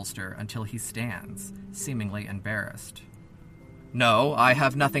gun holster until he stands, seemingly embarrassed. "No, I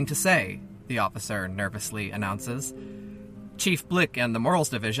have nothing to say," the officer nervously announces. "Chief Blick and the Morals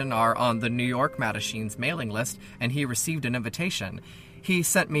Division are on the New York Mattachine's mailing list, and he received an invitation. He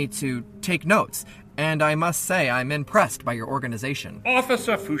sent me to take notes, and I must say I'm impressed by your organization."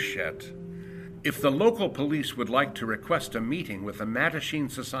 Officer Fouchette, if the local police would like to request a meeting with the Mattachine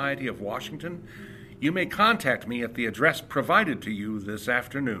Society of Washington, you may contact me at the address provided to you this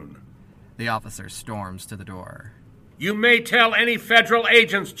afternoon. The officer storms to the door. You may tell any federal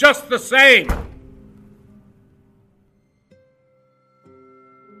agents just the same.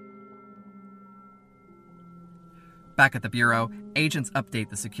 Back at the Bureau, agents update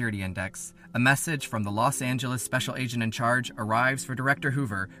the security index. A message from the Los Angeles special agent in charge arrives for Director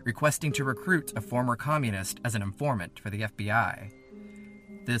Hoover requesting to recruit a former communist as an informant for the FBI.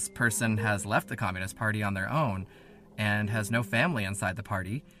 This person has left the Communist Party on their own and has no family inside the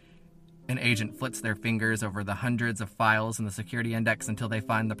party. An agent flicks their fingers over the hundreds of files in the security index until they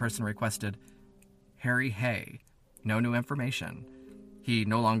find the person requested. Harry Hay. No new information. He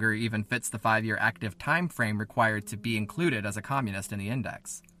no longer even fits the 5-year active time frame required to be included as a communist in the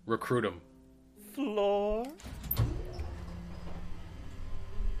index. Recruit him. Floor?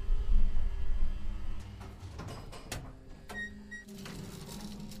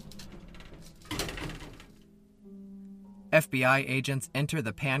 FBI agents enter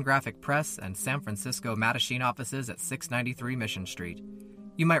the Pan-Graphic Press and San Francisco Mattachine offices at 693 Mission Street.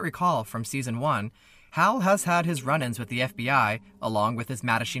 You might recall from Season 1, Hal has had his run-ins with the FBI, along with his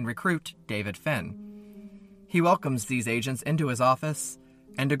Mattachine recruit, David Finn. He welcomes these agents into his office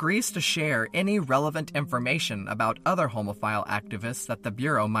and agrees to share any relevant information about other homophile activists that the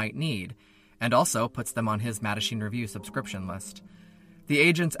Bureau might need, and also puts them on his Mattachine Review subscription list. The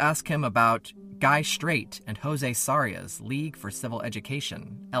agents ask him about Guy Straight and Jose Saria's League for Civil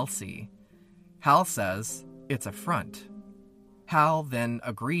Education, ELSI. Hal says it's a front. Hal then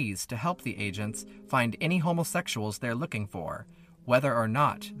agrees to help the agents find any homosexuals they're looking for, whether or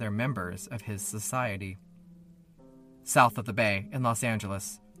not they're members of his society. South of the Bay, in Los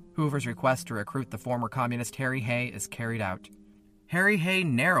Angeles, Hoover's request to recruit the former communist Harry Hay is carried out. Harry Hay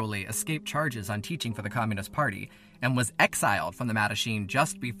narrowly escaped charges on teaching for the Communist Party and was exiled from the Mattachine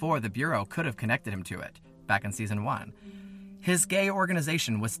just before the Bureau could have connected him to it, back in Season 1. His gay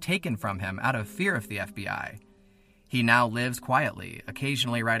organization was taken from him out of fear of the FBI. He now lives quietly,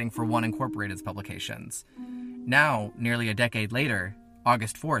 occasionally writing for One Incorporated's publications. Now, nearly a decade later,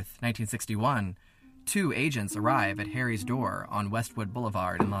 August 4th, 1961, 2 agents arrive at Harry's door on Westwood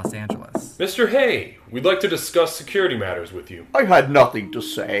Boulevard in Los Angeles. Mr. Hay, we'd like to discuss security matters with you. I had nothing to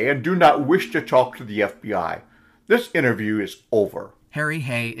say and do not wish to talk to the FBI. This interview is over. Harry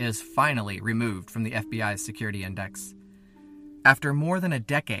Hay is finally removed from the FBI's security index. After more than a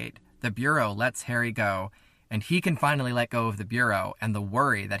decade, the Bureau lets Harry go, and he can finally let go of the Bureau and the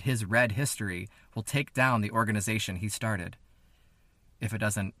worry that his red history will take down the organization he started. If it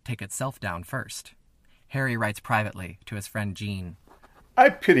doesn't take itself down first. Harry writes privately to his friend Gene. I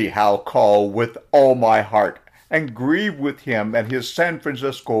pity Hal Call with all my heart, and grieve with him and his San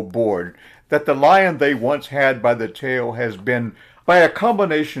Francisco board that the lion they once had by the tail has been, by a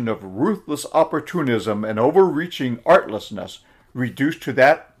combination of ruthless opportunism and overreaching artlessness, reduced to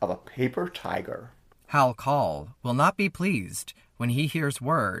that of a paper tiger. Hal Call will not be pleased when he hears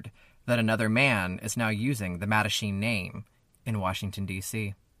word that another man is now using the Mattachine name in Washington,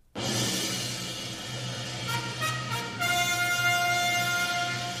 D.C.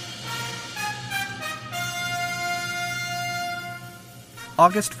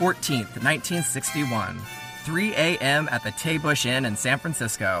 August 14th, 1961, 3 a.m. at the Taybush Inn in San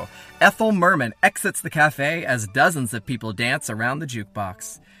Francisco, Ethel Merman exits the cafe as dozens of people dance around the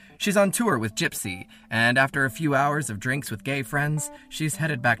jukebox. She's on tour with Gypsy, and after a few hours of drinks with gay friends, she's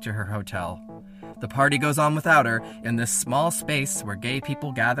headed back to her hotel. The party goes on without her in this small space where gay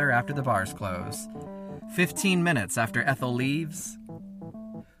people gather after the bars close. 15 minutes after Ethel leaves,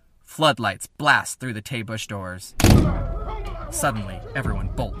 floodlights blast through the Tay-Bush doors. Suddenly, everyone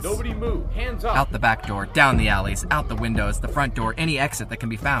bolts. Nobody move. Hands up. Out the back door, down the alleys, out the windows, the front door, any exit that can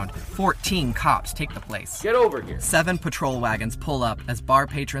be found. 14 cops take the place. Get over here. 7 patrol wagons pull up as bar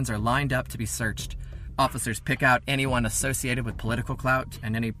patrons are lined up to be searched. Officers pick out anyone associated with political clout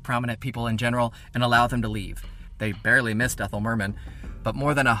and any prominent people in general and allow them to leave. They barely missed Ethel Merman, but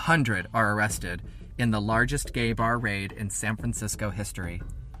more than 100 are arrested in the largest gay bar raid in San Francisco history.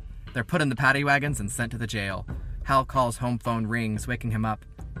 They're put in the paddy wagons and sent to the jail. Hal Call's home phone rings, waking him up.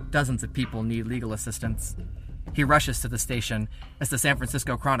 Dozens of people need legal assistance. He rushes to the station as the San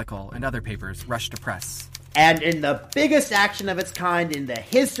Francisco Chronicle and other papers rush to press. And in the biggest action of its kind in the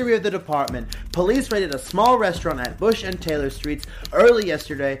history of the department, police raided a small restaurant at Bush and Taylor Streets early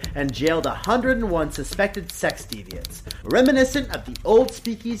yesterday and jailed 101 suspected sex deviants, reminiscent of the old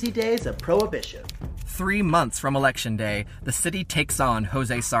speakeasy days of Prohibition. 3 months from Election Day, the city takes on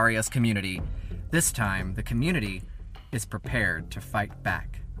Jose Saria's community. This time, the community is prepared to fight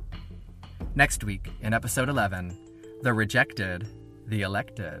back. Next week, in episode 11, The Rejected, the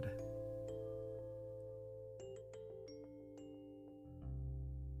Elected.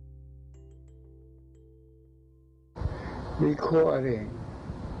 Recording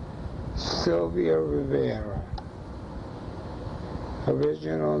Sylvia Rivera.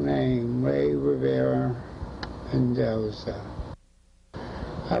 Original name Ray Rivera Mendoza.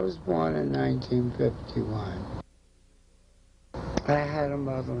 I was born in 1951. I had a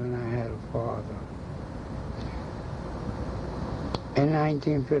mother and I had a father. In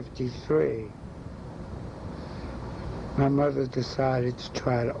 1953, my mother decided to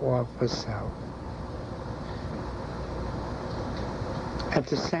try to off herself. At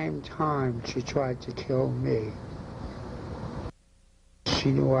the same time, she tried to kill me.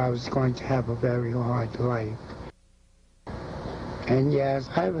 She knew I was going to have a very hard life. And yes,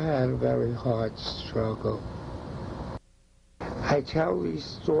 I've had a very hard struggle. I tell these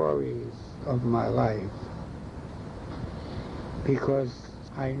stories of my life because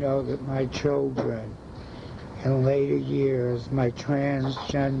I know that my children, in later years, my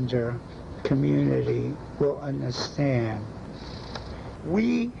transgender community will understand.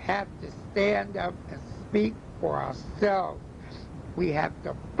 We have to stand up and speak for ourselves. We have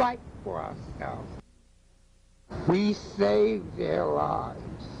to fight for ourselves. We saved their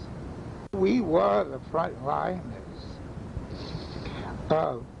lives. We were the frontliners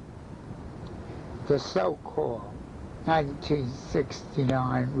of the so-called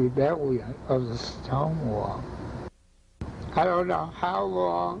 1969 rebellion of the Stonewall. I don't know how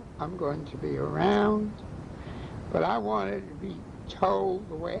long I'm going to be around, but I wanted to be told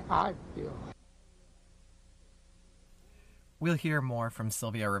the way I feel. We'll hear more from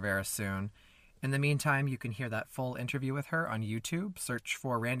Sylvia Rivera soon. In the meantime, you can hear that full interview with her on YouTube. Search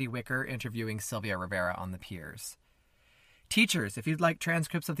for Randy Wicker interviewing Sylvia Rivera on the Piers. Teachers, if you'd like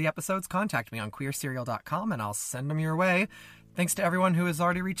transcripts of the episodes, contact me on queerserial.com and I'll send them your way. Thanks to everyone who has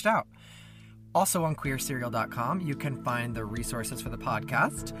already reached out. Also on queerserial.com, you can find the resources for the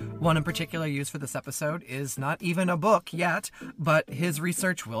podcast. One in particular used for this episode is not even a book yet, but his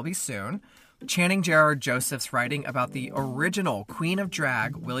research will be soon. Channing Gerard Joseph's writing about the original Queen of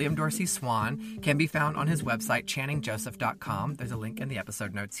Drag, William Dorsey Swan, can be found on his website, channingjoseph.com. There's a link in the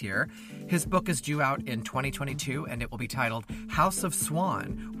episode notes here. His book is due out in 2022, and it will be titled House of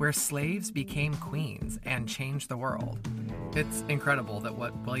Swan, Where Slaves Became Queens and Changed the World. It's incredible that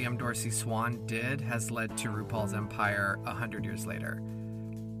what William Dorsey Swan did has led to RuPaul's empire 100 years later.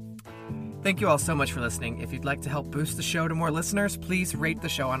 Thank you all so much for listening. If you'd like to help boost the show to more listeners, please rate the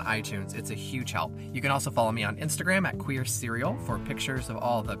show on iTunes. It's a huge help. You can also follow me on Instagram at queerserial for pictures of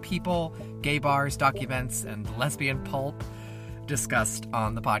all the people, gay bars, doc-events, and lesbian pulp discussed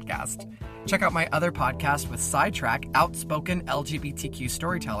on the podcast. Check out my other podcast with Sidetrack, Outspoken LGBTQ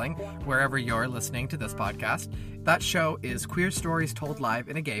Storytelling, wherever you're listening to this podcast. That show is queer stories told live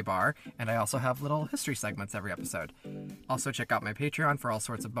in a gay bar, and I also have little history segments every episode. Also, check out my Patreon for all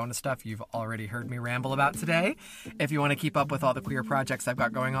sorts of bonus stuff you've already heard me ramble about today. If you want to keep up with all the queer projects I've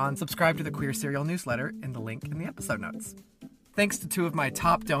got going on, subscribe to the Queer Serial newsletter in the link in the episode notes. Thanks to two of my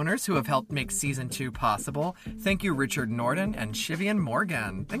top donors who have helped make Season 2 possible. Thank you, Richard Norden and Shivian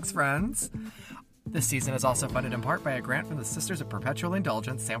Morgan. Thanks, friends. This season is also funded in part by a grant from the Sisters of Perpetual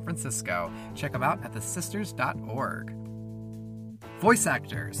Indulgence, San Francisco. Check them out at thesisters.org. Voice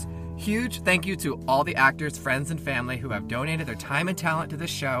actors. Huge thank you to all the actors, friends, and family who have donated their time and talent to this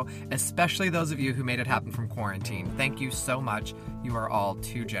show, especially those of you who made it happen from quarantine. Thank you so much. You are all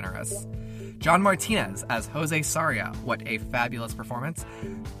too generous. John Martinez as Jose Saria, what a fabulous performance.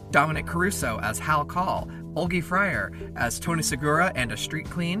 Dominic Caruso as Hal Call, Olgi Fryer as Tony Segura and a Street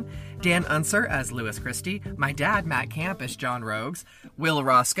Clean, Dan Unser as Louis Christie, my dad Matt Camp as John Rogues, Will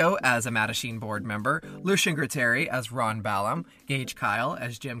Roscoe as a Mattachine board member, Lucian Gratteri as Ron Ballum, Gage Kyle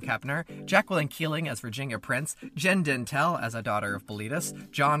as Jim Kepner, Jacqueline Keeling as Virginia Prince, Jen Dentel as a daughter of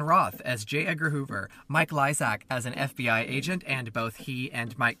Bolitas, John Roth as J. Edgar Hoover, Mike Lysak as an FBI agent and both he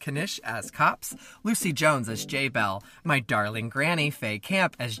and Mike Kanish as cops, Lucy Jones as Jay Bell, my darling granny Faye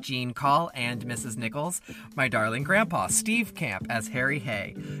Camp as Jean Call and Mrs. Nichols, my darling grandpa Steve Camp as Harry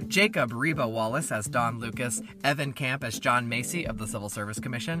Hay, Jacob Reba Wallace as Don Lucas, Evan Camp as John Macy of the Civil Service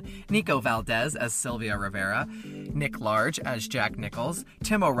Commission, Nico Valdez as Sylvia Rivera, Nick Large as Jack Nichols,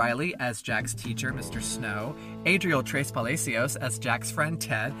 Tim O'Reilly as Jack's teacher, Mr. Snow, Adriel Tres Palacios as Jack's friend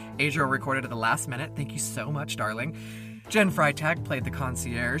Ted. Adriel recorded at the last minute. Thank you so much, darling. Jen Freitag played the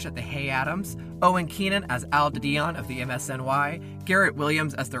concierge at the Hay Adams, Owen Keenan as Al Dion of the MSNY, Garrett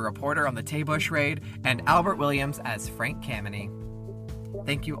Williams as the reporter on the Taybush raid, and Albert Williams as Frank Kameny.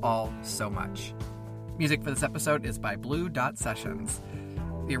 Thank you all so much. Music for this episode is by Blue Dot Sessions.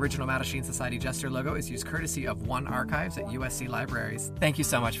 The original Mattachine Society Jester logo is used courtesy of One Archives at USC Libraries. Thank you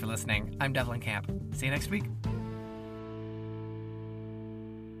so much for listening. I'm Devlin Camp. See you next week.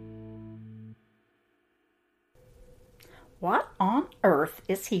 What on earth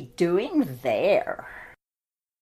is he doing there?